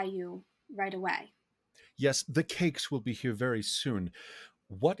notify you right away. Yes, the cakes will be here very soon.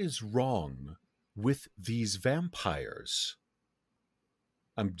 What is wrong with these vampires?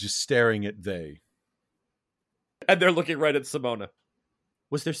 I'm just staring at they. And they're looking right at Simona.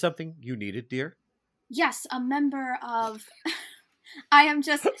 Was there something you needed, dear? Yes, a member of... I am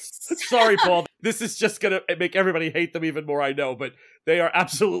just... Sorry, Paul. This is just going to make everybody hate them even more, I know, but they are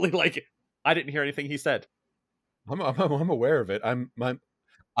absolutely like... I didn't hear anything he said. I'm aware of it.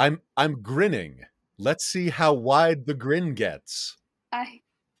 I'm grinning. Let's see how wide the grin gets. I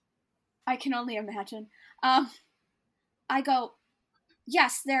can only imagine. I go,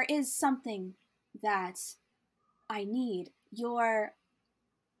 yes, there is something that I need.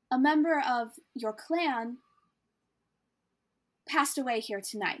 A member of your clan passed away here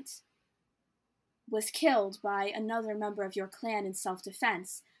tonight. Was killed by another member of your clan in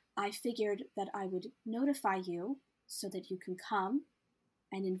self-defense. I figured that I would notify you so that you can come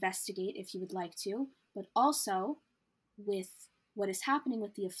and investigate if you would like to, but also, with what is happening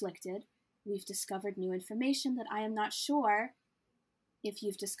with the afflicted, we've discovered new information that I am not sure if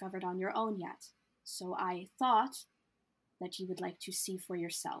you've discovered on your own yet. So I thought that you would like to see for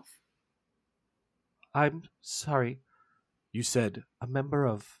yourself. I'm sorry. You said a member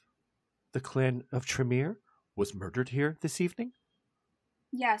of the clan of Tremere was murdered here this evening?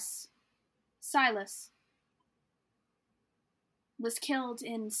 Yes. Silas was killed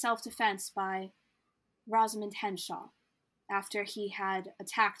in self-defense by Rosamund Henshaw after he had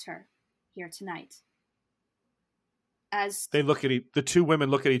attacked her here tonight. As they look at the two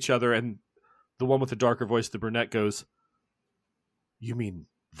women look at each other, and the one with the darker voice, the brunette, goes, "You mean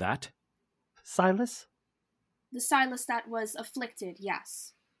that, Silas?" The Silas that was afflicted,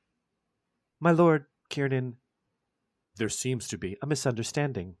 yes. My lord, Kiernan, there seems to be a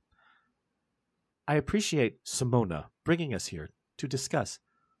misunderstanding. I appreciate Simona bringing us here to discuss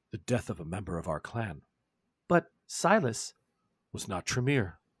the death of a member of our clan. But Silas was not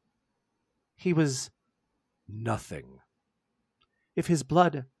Tremere. He was nothing. If his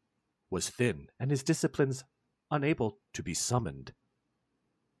blood was thin and his disciplines unable to be summoned,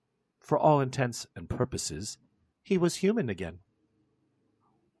 for all intents and purposes, he was human again.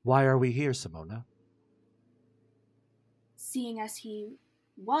 Why are we here, Simona? Seeing as he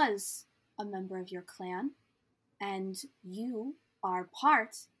was a member of your clan, and you are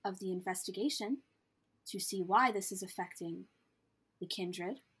part of the investigation to see why this is affecting the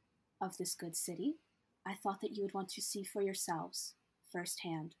kindred of this good city, I thought that you would want to see for yourselves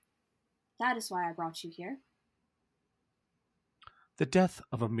firsthand. That is why I brought you here. The death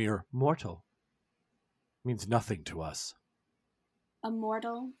of a mere mortal means nothing to us. A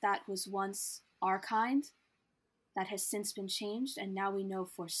mortal that was once our kind, that has since been changed, and now we know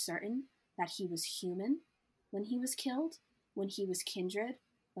for certain that he was human when he was killed, when he was kindred,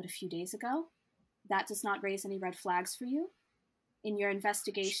 but a few days ago. That does not raise any red flags for you in your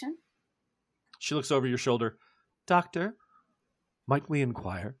investigation? She looks over your shoulder. Doctor, might we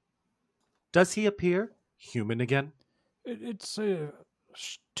inquire? Does he appear human again? It's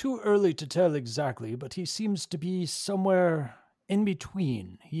too early to tell exactly, but he seems to be somewhere in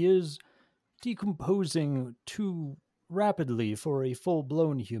between. He is decomposing too rapidly for a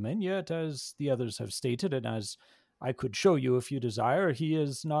full-blown human, yet, as the others have stated, and as I could show you if you desire, he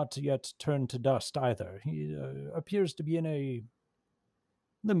is not yet turned to dust either. He appears to be in a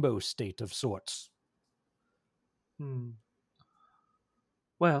limbo state of sorts.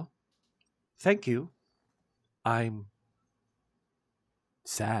 Well, thank you. I'm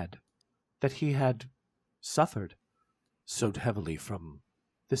sad that he had suffered so heavily from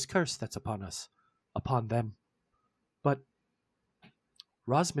this curse that's upon us, upon them. But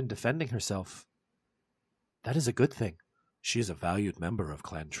Rosamund defending herself, that is a good thing. She is a valued member of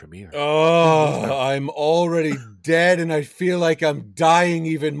Clan Tremere. Oh, I'm already dead and I feel like I'm dying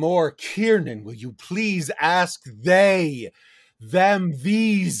even more. Kiernan, will you please ask they, them,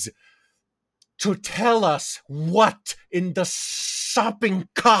 these, to tell us what in the sopping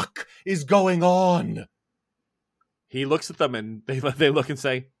cock is going on? He looks at them and they look and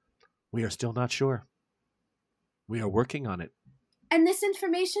say, We are still not sure. We are working on it. And this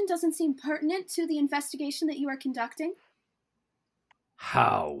information doesn't seem pertinent to the investigation that you are conducting?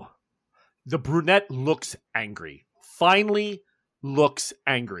 "How?" The brunette looks angry. Finally looks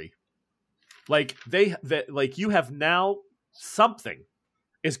angry. Like like you have now something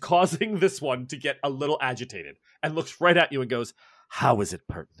is causing this one to get a little agitated and looks right at you and goes, How is it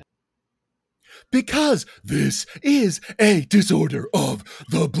pertinent? Because this is a disorder of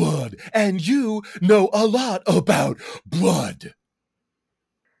the blood, and you know a lot about blood.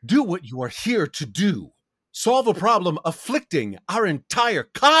 Do what you are here to do. Solve a problem afflicting our entire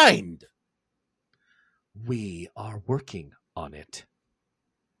kind. We are working on it.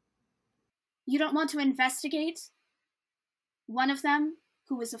 You don't want to investigate one of them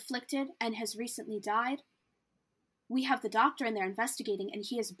who was afflicted and has recently died? We have the doctor in there investigating, and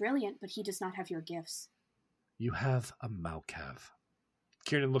he is brilliant, but he does not have your gifts. You have a Malkav.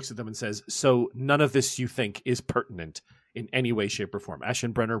 Kieran looks at them and says, so none of this you think is pertinent in any way, shape, or form.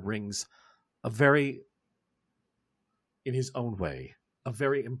 Ashenbrenner brings a very, in his own way, a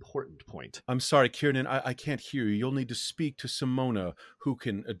very important point. I'm sorry, Kieran, I can't hear you. You'll need to speak to Simona, who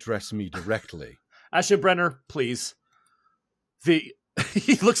can address me directly. Ashenbrenner, please. He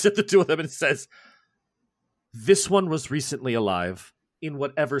looks at the two of them and says, this one was recently alive, in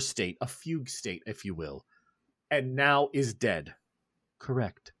whatever state, a fugue state, if you will, and now is dead.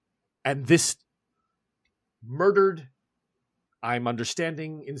 Correct. And this murdered, I'm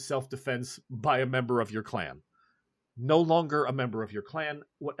understanding, in self-defense by a member of your clan. No longer a member of your clan,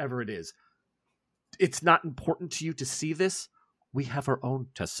 whatever it is. It's not important to you to see this. We have our own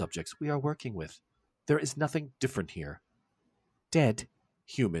test subjects we are working with. There is nothing different here. Dead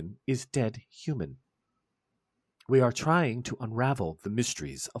human is dead human. We are trying to unravel the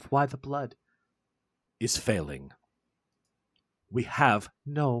mysteries of why the blood is failing. We have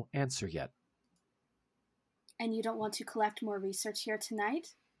no answer yet. And you don't want to collect more research here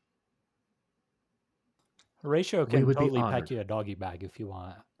tonight? Horatio can would be totally honored. pack you a doggy bag if you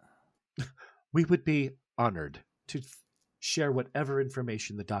want. We would be honored to share whatever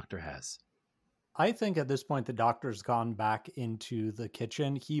information the doctor has. I think at this point the doctor's gone back into the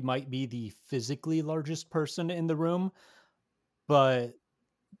kitchen. He might be the physically largest person in the room, but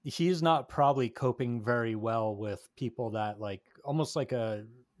he's not probably coping very well with people that almost like a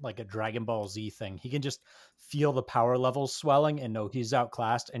Dragon Ball Z thing. He can just feel the power levels swelling and know he's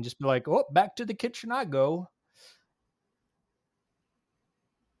outclassed and just be like, oh, back to the kitchen I go.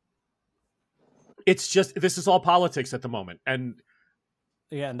 It's just, this is all politics at the moment. And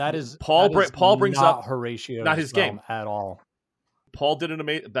yeah, and that is Paul brings not up Horatio's not his realm game at all. Paul did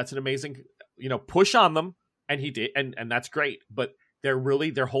that's an amazing, push on them, and he did, and that's great. But they're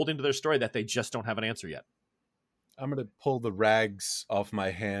holding to their story that they just don't have an answer yet. I'm going to pull the rags off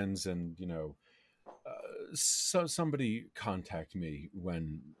my hands and, so somebody contact me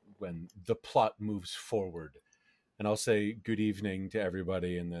when the plot moves forward, and I'll say good evening to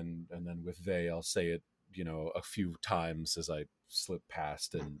everybody. And then with they, I'll say it, a few times as I slip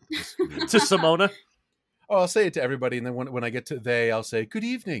past and To Simona. Oh, I'll say it to everybody. And then when I get to they, I'll say good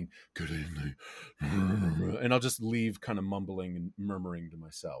evening, and I'll just leave kind of mumbling and murmuring to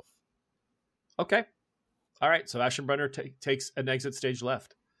myself. Okay. All right. So Ashenbrenner takes an exit stage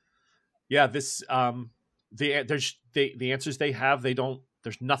left. Yeah. This, the answers they have,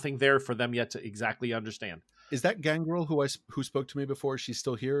 there's nothing there for them yet to exactly understand. Is that Gangrel who spoke to me before? She's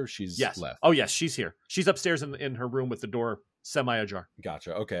still here, or she's left? Oh yes, she's here. She's upstairs in her room with the door semi-ajar.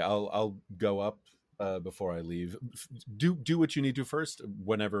 Gotcha. Okay, I'll go up before I leave. Do what you need to first.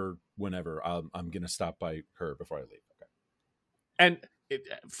 Whenever I'm gonna stop by her before I leave. Okay. And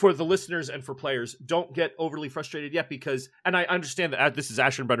for the listeners and for players, don't get overly frustrated yet, because, and I understand that this is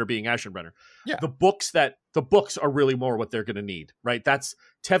Ashenbrenner being Ashenbrenner. Yeah. The books are really more what they're going to need, right? That's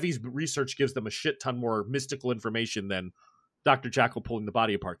Tevi's research gives them a shit ton more mystical information than Dr. Jackal pulling the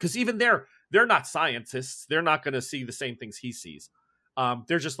body apart. Because even they're not scientists. They're not going to see the same things he sees.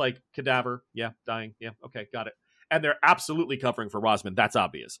 They're just like, cadaver, yeah, dying, yeah, okay, got it. And they're absolutely covering for Rosman. That's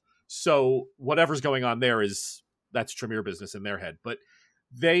obvious. So whatever's going on there that's Tremere business in their head. But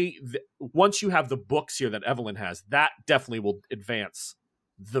once you have the books here that Evelyn has, that definitely will advance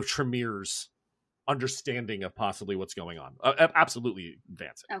the Tremere's understanding of possibly what's going on. Absolutely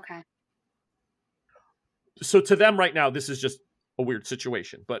advance it. Okay. So to them right now, this is just a weird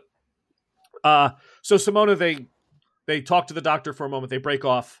situation. But so Simona, they talk to the doctor for a moment. They break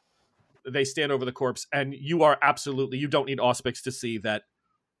off. They stand over the corpse, and you don't need Auspics to see that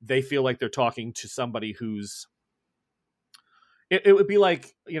they feel like they're talking to somebody who's. It would be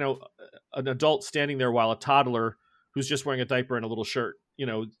like, an adult standing there while a toddler who's just wearing a diaper and a little shirt,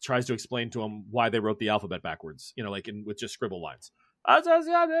 tries to explain to them why they wrote the alphabet backwards, with just scribble lines. And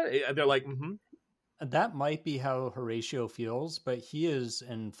they're like, mm-hmm. That might be how Horatio feels, but he is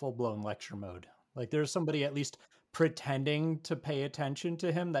in full-blown lecture mode. Like, there's somebody at least pretending to pay attention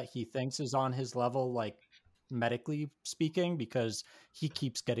to him that he thinks is on his level, like, medically speaking, because he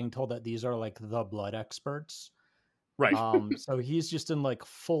keeps getting told that these are, like, the blood experts. Right. So he's just in like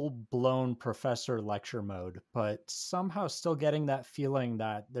full-blown professor lecture mode, but somehow still getting that feeling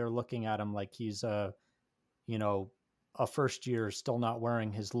that they're looking at him like he's a first year still not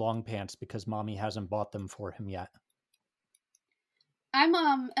wearing his long pants because mommy hasn't bought them for him yet. Am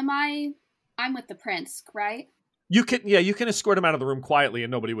I I'm with the prince, right? You can escort him out of the room quietly,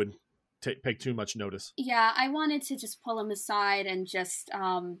 and nobody would take too much notice. Yeah, I wanted to just pull him aside and just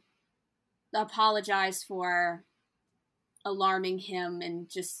apologize for alarming him and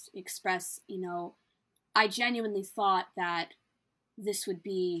just express, I genuinely thought that this would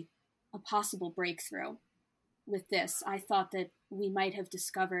be a possible breakthrough with this. I thought that we might have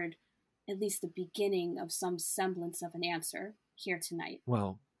discovered at least the beginning of some semblance of an answer here tonight.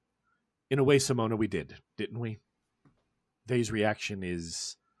 Well, in a way, Simona, we did, didn't we? Thay's reaction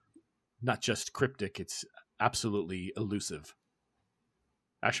is not just cryptic, it's absolutely elusive.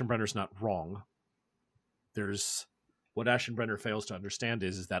 Ashenbrenner's not wrong. What Ashenbrenner fails to understand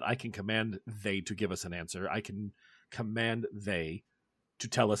is that I can command Thay to give us an answer. I can command Thay to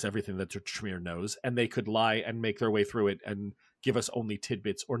tell us everything that Tremere knows, and they could lie and make their way through it and give us only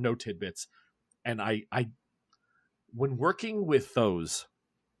tidbits or no tidbits. And I when working with those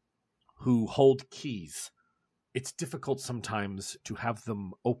who hold keys, it's difficult sometimes to have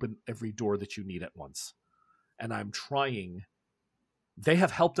them open every door that you need at once. And I'm trying. They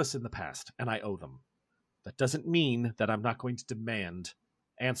have helped us in the past, and I owe them. That doesn't mean that I'm not going to demand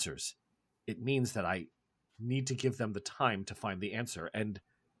answers. It means that I need to give them the time to find the answer. And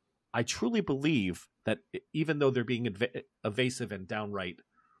I truly believe that even though they're being evasive and downright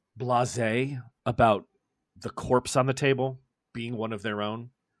blasé about the corpse on the table being one of their own,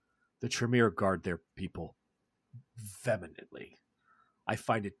 the Tremere guard their people vehemently. I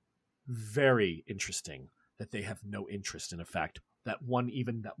find it very interesting that they have no interest in the fact that one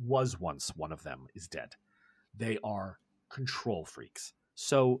even that was once one of them is dead. They are control freaks.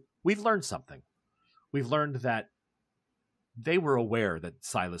 So we've learned something. We've learned that they were aware that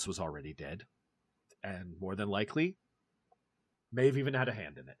Silas was already dead, and more than likely, may have even had a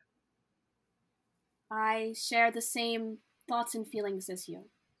hand in it. I share the same thoughts and feelings as you.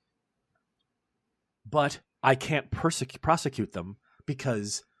 But I can't prosecute them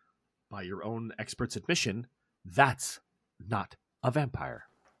because, by your own expert's admission, that's not a vampire.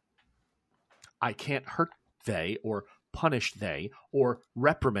 I can't hurt they or punish they or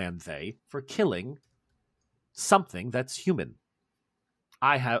reprimand they for killing something that's human.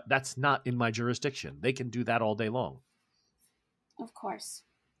 That's not in my jurisdiction. They can do that all day long. Of course.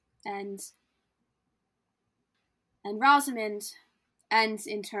 And Rosamund, and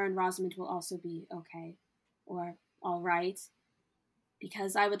in turn Rosamund will also be okay, or all right,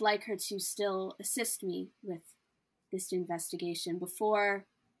 because I would like her to still assist me with this investigation. Before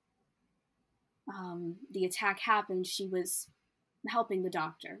the attack happened, she was helping the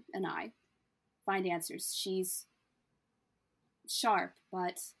doctor and I find answers. She's sharp,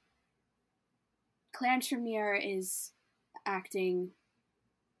 but Clarence Tremere is acting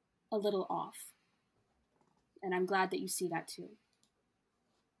a little off. And I'm glad that you see that too.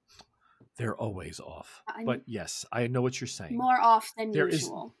 They're always off. But yes, I know what you're saying. More off than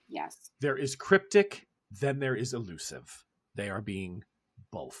usual, yes. There is cryptic, then there is elusive. They are being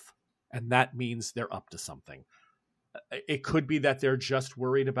both. And that means they're up to something. It could be that they're just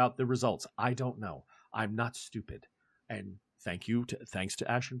worried about the results. I don't know. I'm not stupid. And thanks to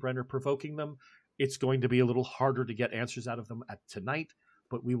Ashenbrenner provoking them. It's going to be a little harder to get answers out of them tonight,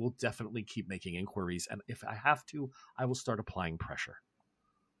 but we will definitely keep making inquiries. And if I have to, I will start applying pressure.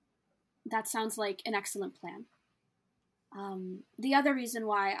 That sounds like an excellent plan. The other reason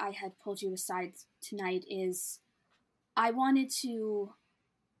why I had pulled you aside tonight is I wanted to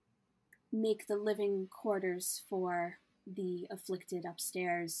make the living quarters for the afflicted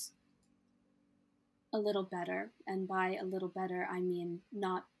upstairs a little better. And by a little better, I mean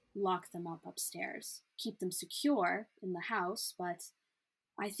not lock them up upstairs. Keep them secure in the house, but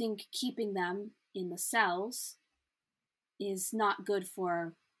I think keeping them in the cells is not good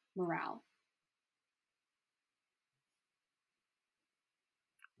for morale.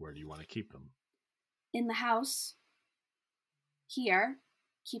 Where do you want to keep them? In the house. Here.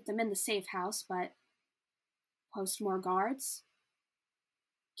 Keep them in the safe house, but post more guards.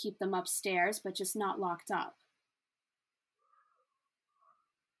 Keep them upstairs, but just not locked up.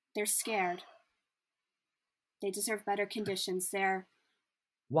 They're scared. They deserve better conditions.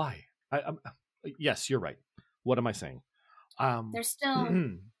 Why? Yes, you're right. What am I saying? They're still...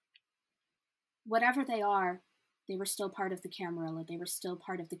 whatever they are, they were still part of the Camarilla. They were still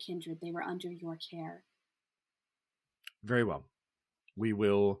part of the Kindred. They were under your care. Very well. We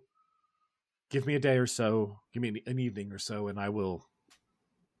will... Give me a day or so. Give me an evening or so, and I will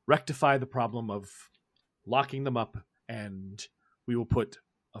rectify the problem of locking them up, and we will put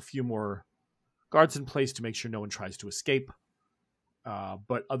a few more guards in place to make sure no one tries to escape.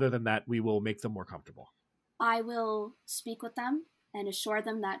 But other than that, we will make them more comfortable. I will speak with them and assure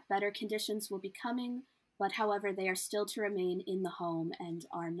them that better conditions will be coming, but however, they are still to remain in the home and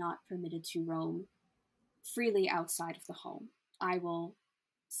are not permitted to roam freely outside of the home. I will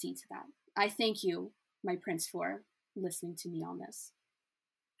see to that. I thank you, my prince, for listening to me on this.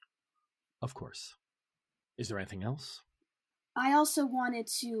 Of course. Is there anything else? I also wanted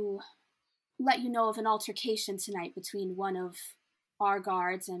to let you know of an altercation tonight between one of our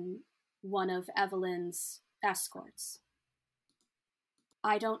guards and one of Evelyn's escorts.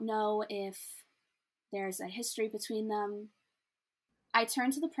 I don't know if there's a history between them. I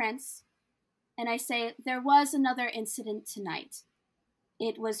turn to the prince and I say, there was another incident tonight.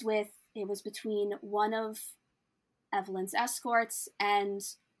 It was between one of Evelyn's escorts and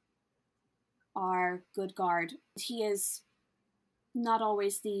our good guard. He is not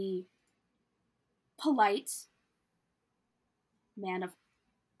always the polite man of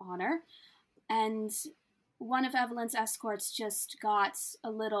honor, and one of Evelyn's escorts just got a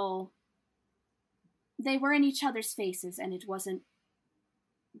little... They were in each other's faces, and it wasn't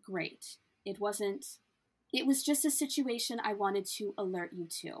great. It was just a situation I wanted to alert you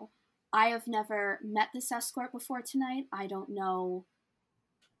to. I have never met this escort before tonight. I don't know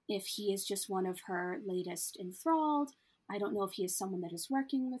if he is just one of her latest enthralled. I don't know if he is someone that is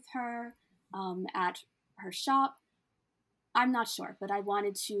working with her at her shop. I'm not sure, but I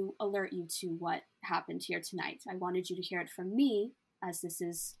wanted to alert you to what happened here tonight. I wanted you to hear it from me, as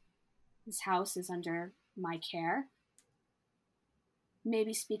this house is under my care.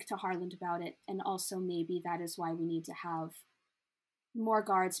 Maybe speak to Harland about it, and also maybe that is why we need to have more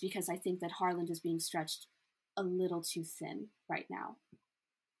guards, because I think that Harland is being stretched a little too thin right now.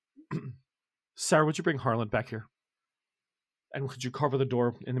 Sarah, would you bring Harland back here? And could you cover the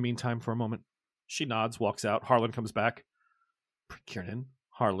door in the meantime for a moment? She nods, walks out. Harland comes back. Kiernan,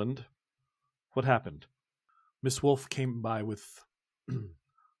 Harland, what happened? Miss Wolf came by with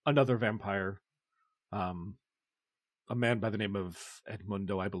another vampire, a man by the name of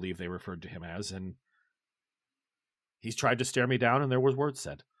Edmundo, I believe they referred to him as, and he's tried to stare me down, and there was words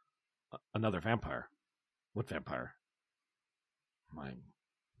said. Another vampire? What vampire? I'm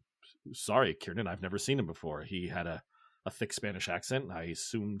sorry, Kiernan, I've never seen him before. He had a thick Spanish accent. I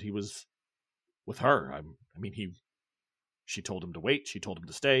assumed he was with her. She told him to wait. She told him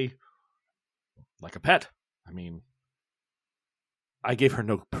to stay. Like a pet. I gave her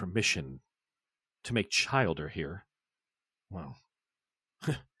no permission to make childer here. Well,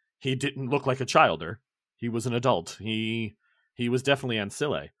 he didn't look like a childer. He was an adult. He was definitely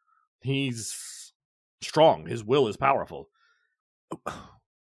Ancille. He's strong. His will is powerful.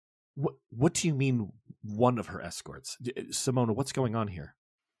 What do you mean, one of her escorts? Simona, what's going on here?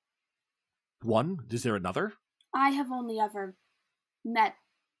 One? Is there another? I have only ever met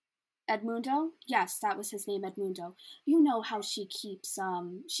Edmundo. Yes, that was his name, Edmundo. You know how she keeps,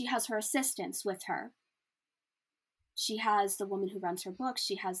 she has her assistants with her. She has the woman who runs her books.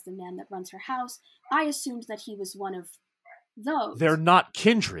 She has the man that runs her house. I assumed that he was one of those. They're not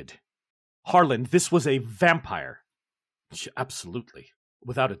kindred. Harland, this was a vampire. Absolutely.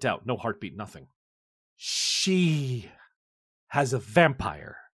 Without a doubt. No heartbeat, nothing. She has a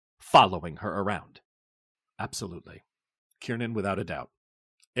vampire following her around. Absolutely. Kiernan, without a doubt.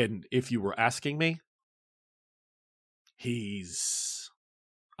 And if you were asking me, he's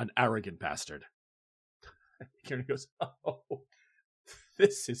an arrogant bastard. Kiernan goes, oh,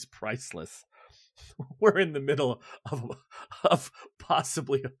 this is priceless. We're in the middle of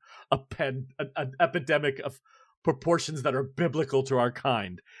possibly an epidemic of proportions that are biblical to our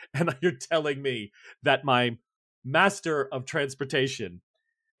kind. And you're telling me that my master of transportation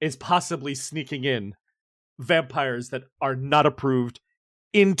is possibly sneaking in vampires that are not approved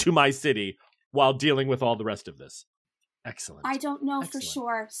into my city while dealing with all the rest of this. Excellent. I don't know for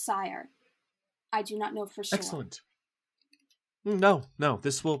sure, sire. I do not know for sure. Excellent. No,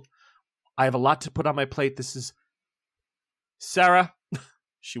 I have a lot to put on my plate. This is Sarah.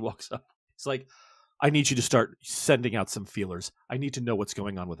 She walks up. It's like, I need you to start sending out some feelers. I need to know what's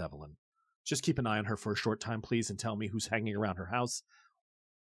going on with Evelyn. Just keep an eye on her for a short time, please, and tell me who's hanging around her house.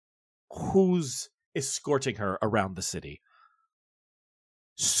 Who's escorting her around the city.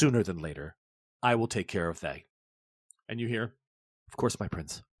 Sooner than later, I will take care of they. And you hear, of course, my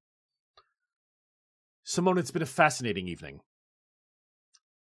prince. Simone, it's been a fascinating evening.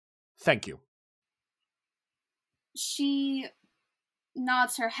 Thank you. She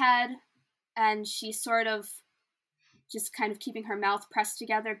nods her head, and she's sort of just kind of keeping her mouth pressed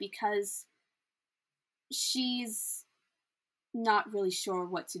together because she's not really sure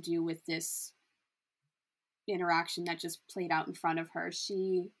what to do with this interaction that just played out in front of her.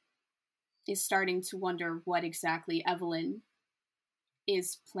 She is starting to wonder what exactly Evelyn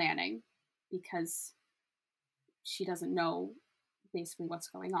is planning, because she doesn't know basically what's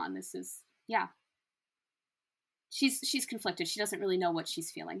going on. This is, yeah. She's conflicted. She doesn't really know what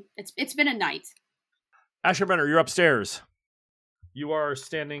she's feeling. It's been a night. Asher Brenner, you're upstairs. You are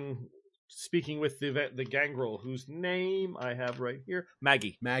speaking with the gangrel, whose name I have right here.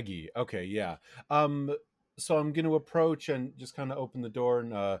 Maggie. Okay, yeah. So I'm going to approach and just kind of open the door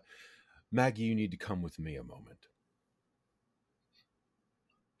and, Maggie, you need to come with me a moment.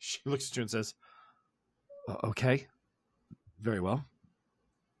 She looks at you and says, okay, very well.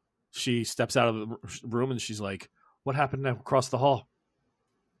 She steps out of the room and she's like, what happened across the hall?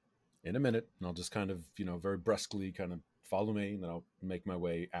 In a minute, and I'll just kind of, very brusquely kind of follow me, and then I'll make my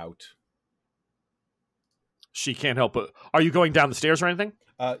way out. She can't help but... Are you going down the stairs or anything?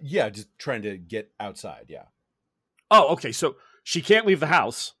 Yeah, just trying to get outside, yeah. Oh, okay, so she can't leave the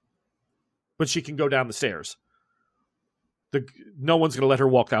house, but she can go down the stairs. No one's going to let her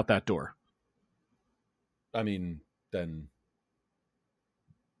walk out that door. I mean, then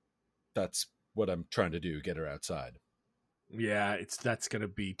that's what I'm trying to do, get her outside. Yeah, that's going to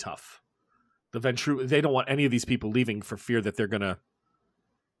be tough. They don't want any of these people leaving for fear that they're going to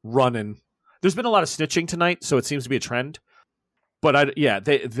run and... There's been a lot of snitching tonight, so it seems to be a trend. But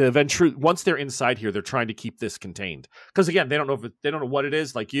the Ventru, once they're inside here, they're trying to keep this contained. Because again, they don't know what it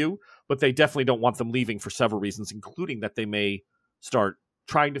is, like you, but they definitely don't want them leaving for several reasons, including that they may start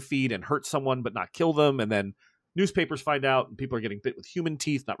trying to feed and hurt someone, but not kill them, and then newspapers find out, and people are getting bit with human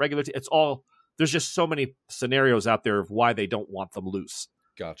teeth, not regular teeth. It's all... There's just so many scenarios out there of why they don't want them loose.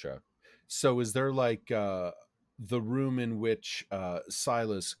 Gotcha. So is there like the room in which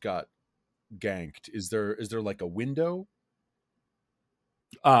Silas got ganked? Is there like a window?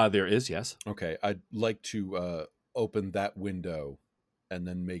 There is, yes. Okay, I'd like to open that window and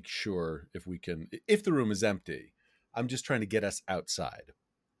then make sure if the room is empty. I'm just trying to get us outside.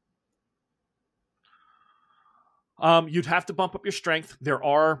 You'd have to bump up your strength.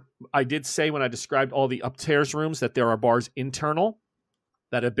 I did say when I described all the upstairs rooms that there are bars internal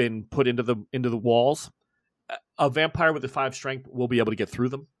that have been put into the walls. A vampire with a 5 strength will be able to get through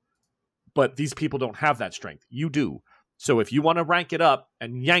them, but these people don't have that strength. You do. So if you want to rank it up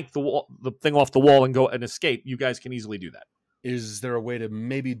and yank the thing off the wall and go and escape, you guys can easily do that. Is there a way to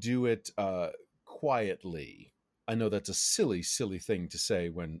maybe do it quietly? I know that's a silly thing to say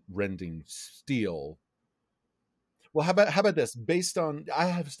when rending steel. Well, how about this? Based on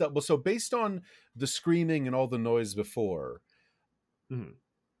the screaming and all the noise before,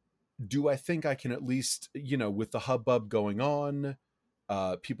 do I think I can at least, with the hubbub going on,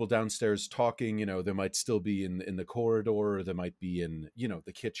 people downstairs talking, they might still be in the corridor, or they might be in,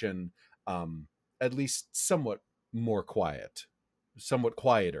 the kitchen, at least somewhat more quiet, somewhat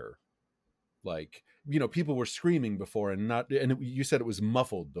quieter. Like, people were screaming before and you said it was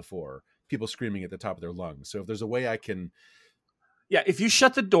muffled before. People screaming at the top of their lungs. So if there's a way I can... Yeah, if you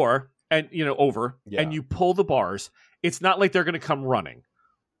shut the door and, and you pull the bars, it's not like they're going to come running.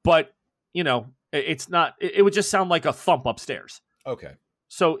 But, it's not... It would just sound like a thump upstairs. Okay.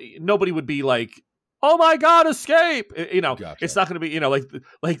 So nobody would be like, oh my God, escape! Gotcha. It's not going to be,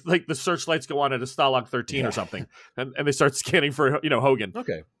 like the searchlights go on at a Stalag 13 or something, and they start scanning for, Hogan.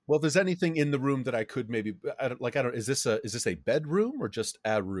 Okay. Well, if there's anything in the room that I could maybe... is this a bedroom or just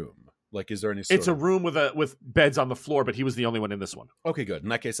a room? Like, is there any It's a room with beds on the floor, but he was the only one in this one. Okay, good. In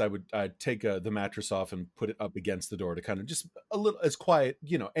that case, I'd take the mattress off and put it up against the door to kind of just a little as quiet,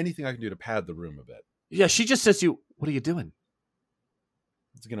 anything I can do to pad the room a bit. Yeah, she just says to you, what are you doing?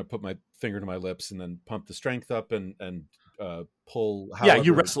 It's going to put my finger to my lips and then pump the strength up and pull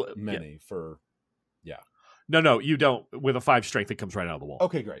you wrestle many for... Yeah. No, you don't. With a 5 strength, it comes right out of the wall.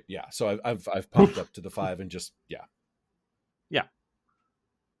 Okay, great. Yeah, so I've pumped up to the 5 and just... Yeah.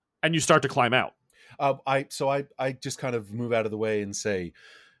 And you start to climb out. I just kind of move out of the way and say,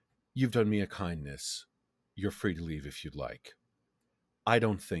 you've done me a kindness. You're free to leave if you'd like. I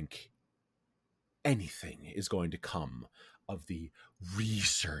don't think anything is going to come of the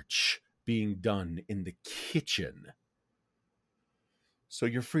research being done in the kitchen. So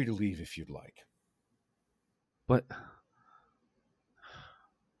you're free to leave if you'd like. But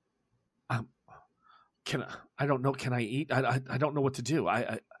I don't know. Can I eat? I don't know what to do.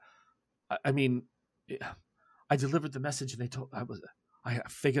 I mean, I delivered the message, and I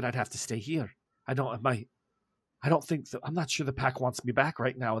figured I'd have to stay here. I'm not sure the pack wants me back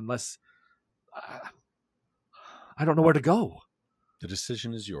right now unless I don't know where to go. The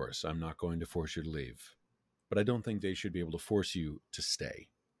decision is yours. I'm not going to force you to leave, but I don't think they should be able to force you to stay.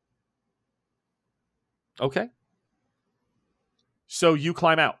 Okay. So you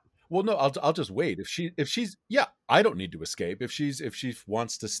climb out. Well, no, I'll just wait. If she's I don't need to escape. If she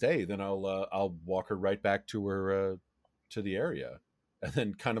wants to stay, then I'll walk her right back to her to the area, and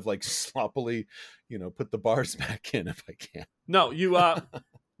then kind of like sloppily, put the bars back in if I can. No, you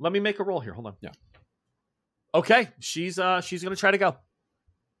let me make a roll here. Hold on. Yeah. Okay, she's gonna try to go.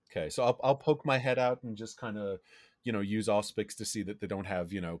 Okay, so I'll poke my head out and just kind of, use auspics to see that they don't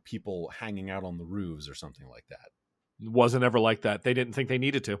have, people hanging out on the roofs or something like that. Wasn't ever like that. They didn't think they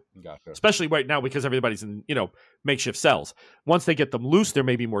needed to. Gotcha. Especially right now because everybody's in, makeshift cells. Once they get them loose, there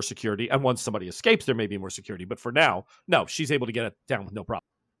may be more security. And once somebody escapes, there may be more security. But for now, no, she's able to get it down with no problem.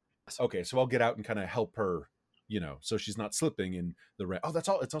 Okay, so I'll get out and kind of help her, so she's not slipping in the rain. Oh, that's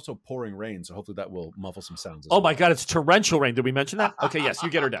all. It's also pouring rain, so hopefully that will muffle some sounds. Oh my God, it's torrential rain. Did we mention that? Okay, yes, you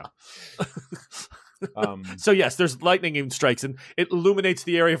get her down. So yes, there's lightning strikes, and it illuminates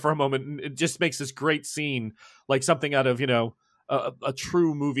the area for a moment, and it just makes this great scene, like something out of a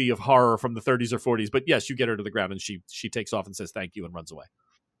true movie of horror from the 30s or 40s. But yes, you get her to the ground, and she takes off and says thank you and runs away.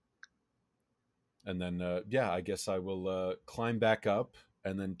 And then I guess I will climb back up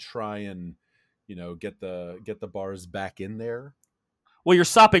and then try and get the bars back in there. Well, you're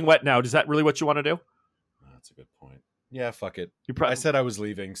sopping wet now. Is that really what you want to do? That's a good point. Yeah, fuck it. I said I was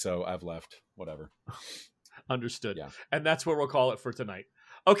leaving, so I've left. Whatever. Understood. Yeah. And that's where we'll call it for tonight.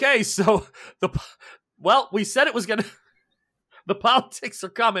 Okay, so we said it was gonna. The politics are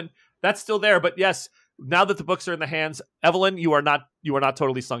coming. That's still there, but yes, now that the books are in the hands, Evelyn, you are not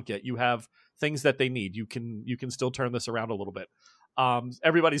totally sunk yet. You have things that they need. You can still turn this around a little bit.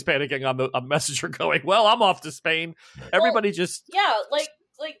 Everybody's panicking on the messenger going, well, I'm off to Spain. Everybody just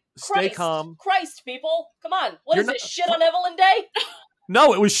stay calm. Christ, people, come on! What is it? Shit on Evelyn Day?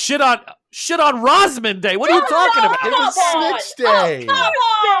 No, it was shit on Rosamund Day. What are you talking about? It was Snitch Day.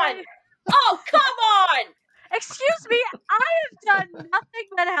 Oh, come on! Excuse me, I have done nothing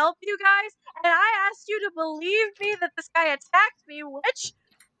but help you guys, and I asked you to believe me that this guy attacked me, which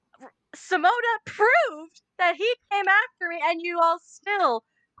Simona proved that he came after me, and you all still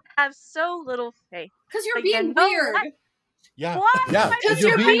have so little faith. Because you're being weird. Yeah, why? yeah. Because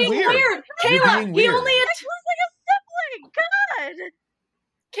you're being weird. Kayla, he only Like losing a sibling. God,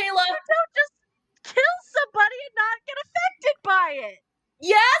 Kayla, don't just kill somebody and not get affected by it.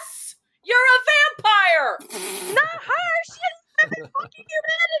 yes, you're a vampire. Not her. She has 7 fucking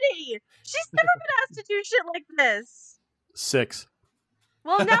humanity. She's never been asked to do shit like this. 6.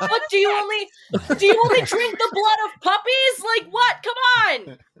 Well, now But do you only drink the blood of puppies? Like what? Come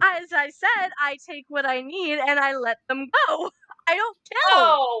on! as I said, I take what I need and I let them go. I don't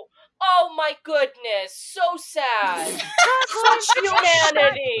kill. Oh my goodness, so sad. Such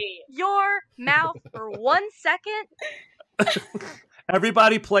humanity. Your mouth for 1 second.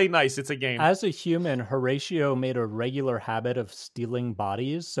 Everybody play nice. It's a game. As a human, Horatio made a regular habit of stealing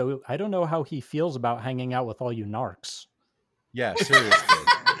bodies, so I don't know how he feels about hanging out with all you narcs. Yeah, seriously.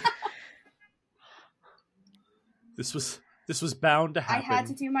 This was bound to happen. I had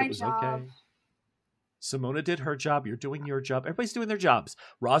to do my job. Okay. Simona did her job. You're doing your job. Everybody's doing their jobs.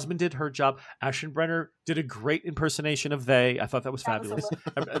 Rosamund did her job. Aschenbrenner did a great impersonation of they. I thought that was fabulous.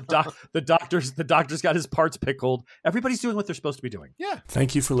 The doctor's got his parts pickled. Everybody's doing what they're supposed to be doing. Yeah.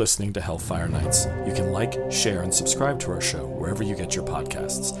 Thank you for listening to Hellfire Nights. You can like, share, and subscribe to our show wherever you get your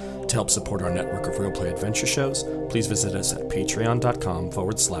podcasts. To help support our network of real play adventure shows, please visit us at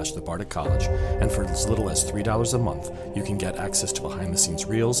patreon.com/The Bardic College. And for as little as $3 a month, you can get access to behind-the-scenes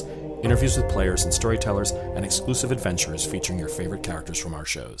reels, interviews with players and storytellers, and exclusive adventures featuring your favorite characters from our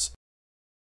shows.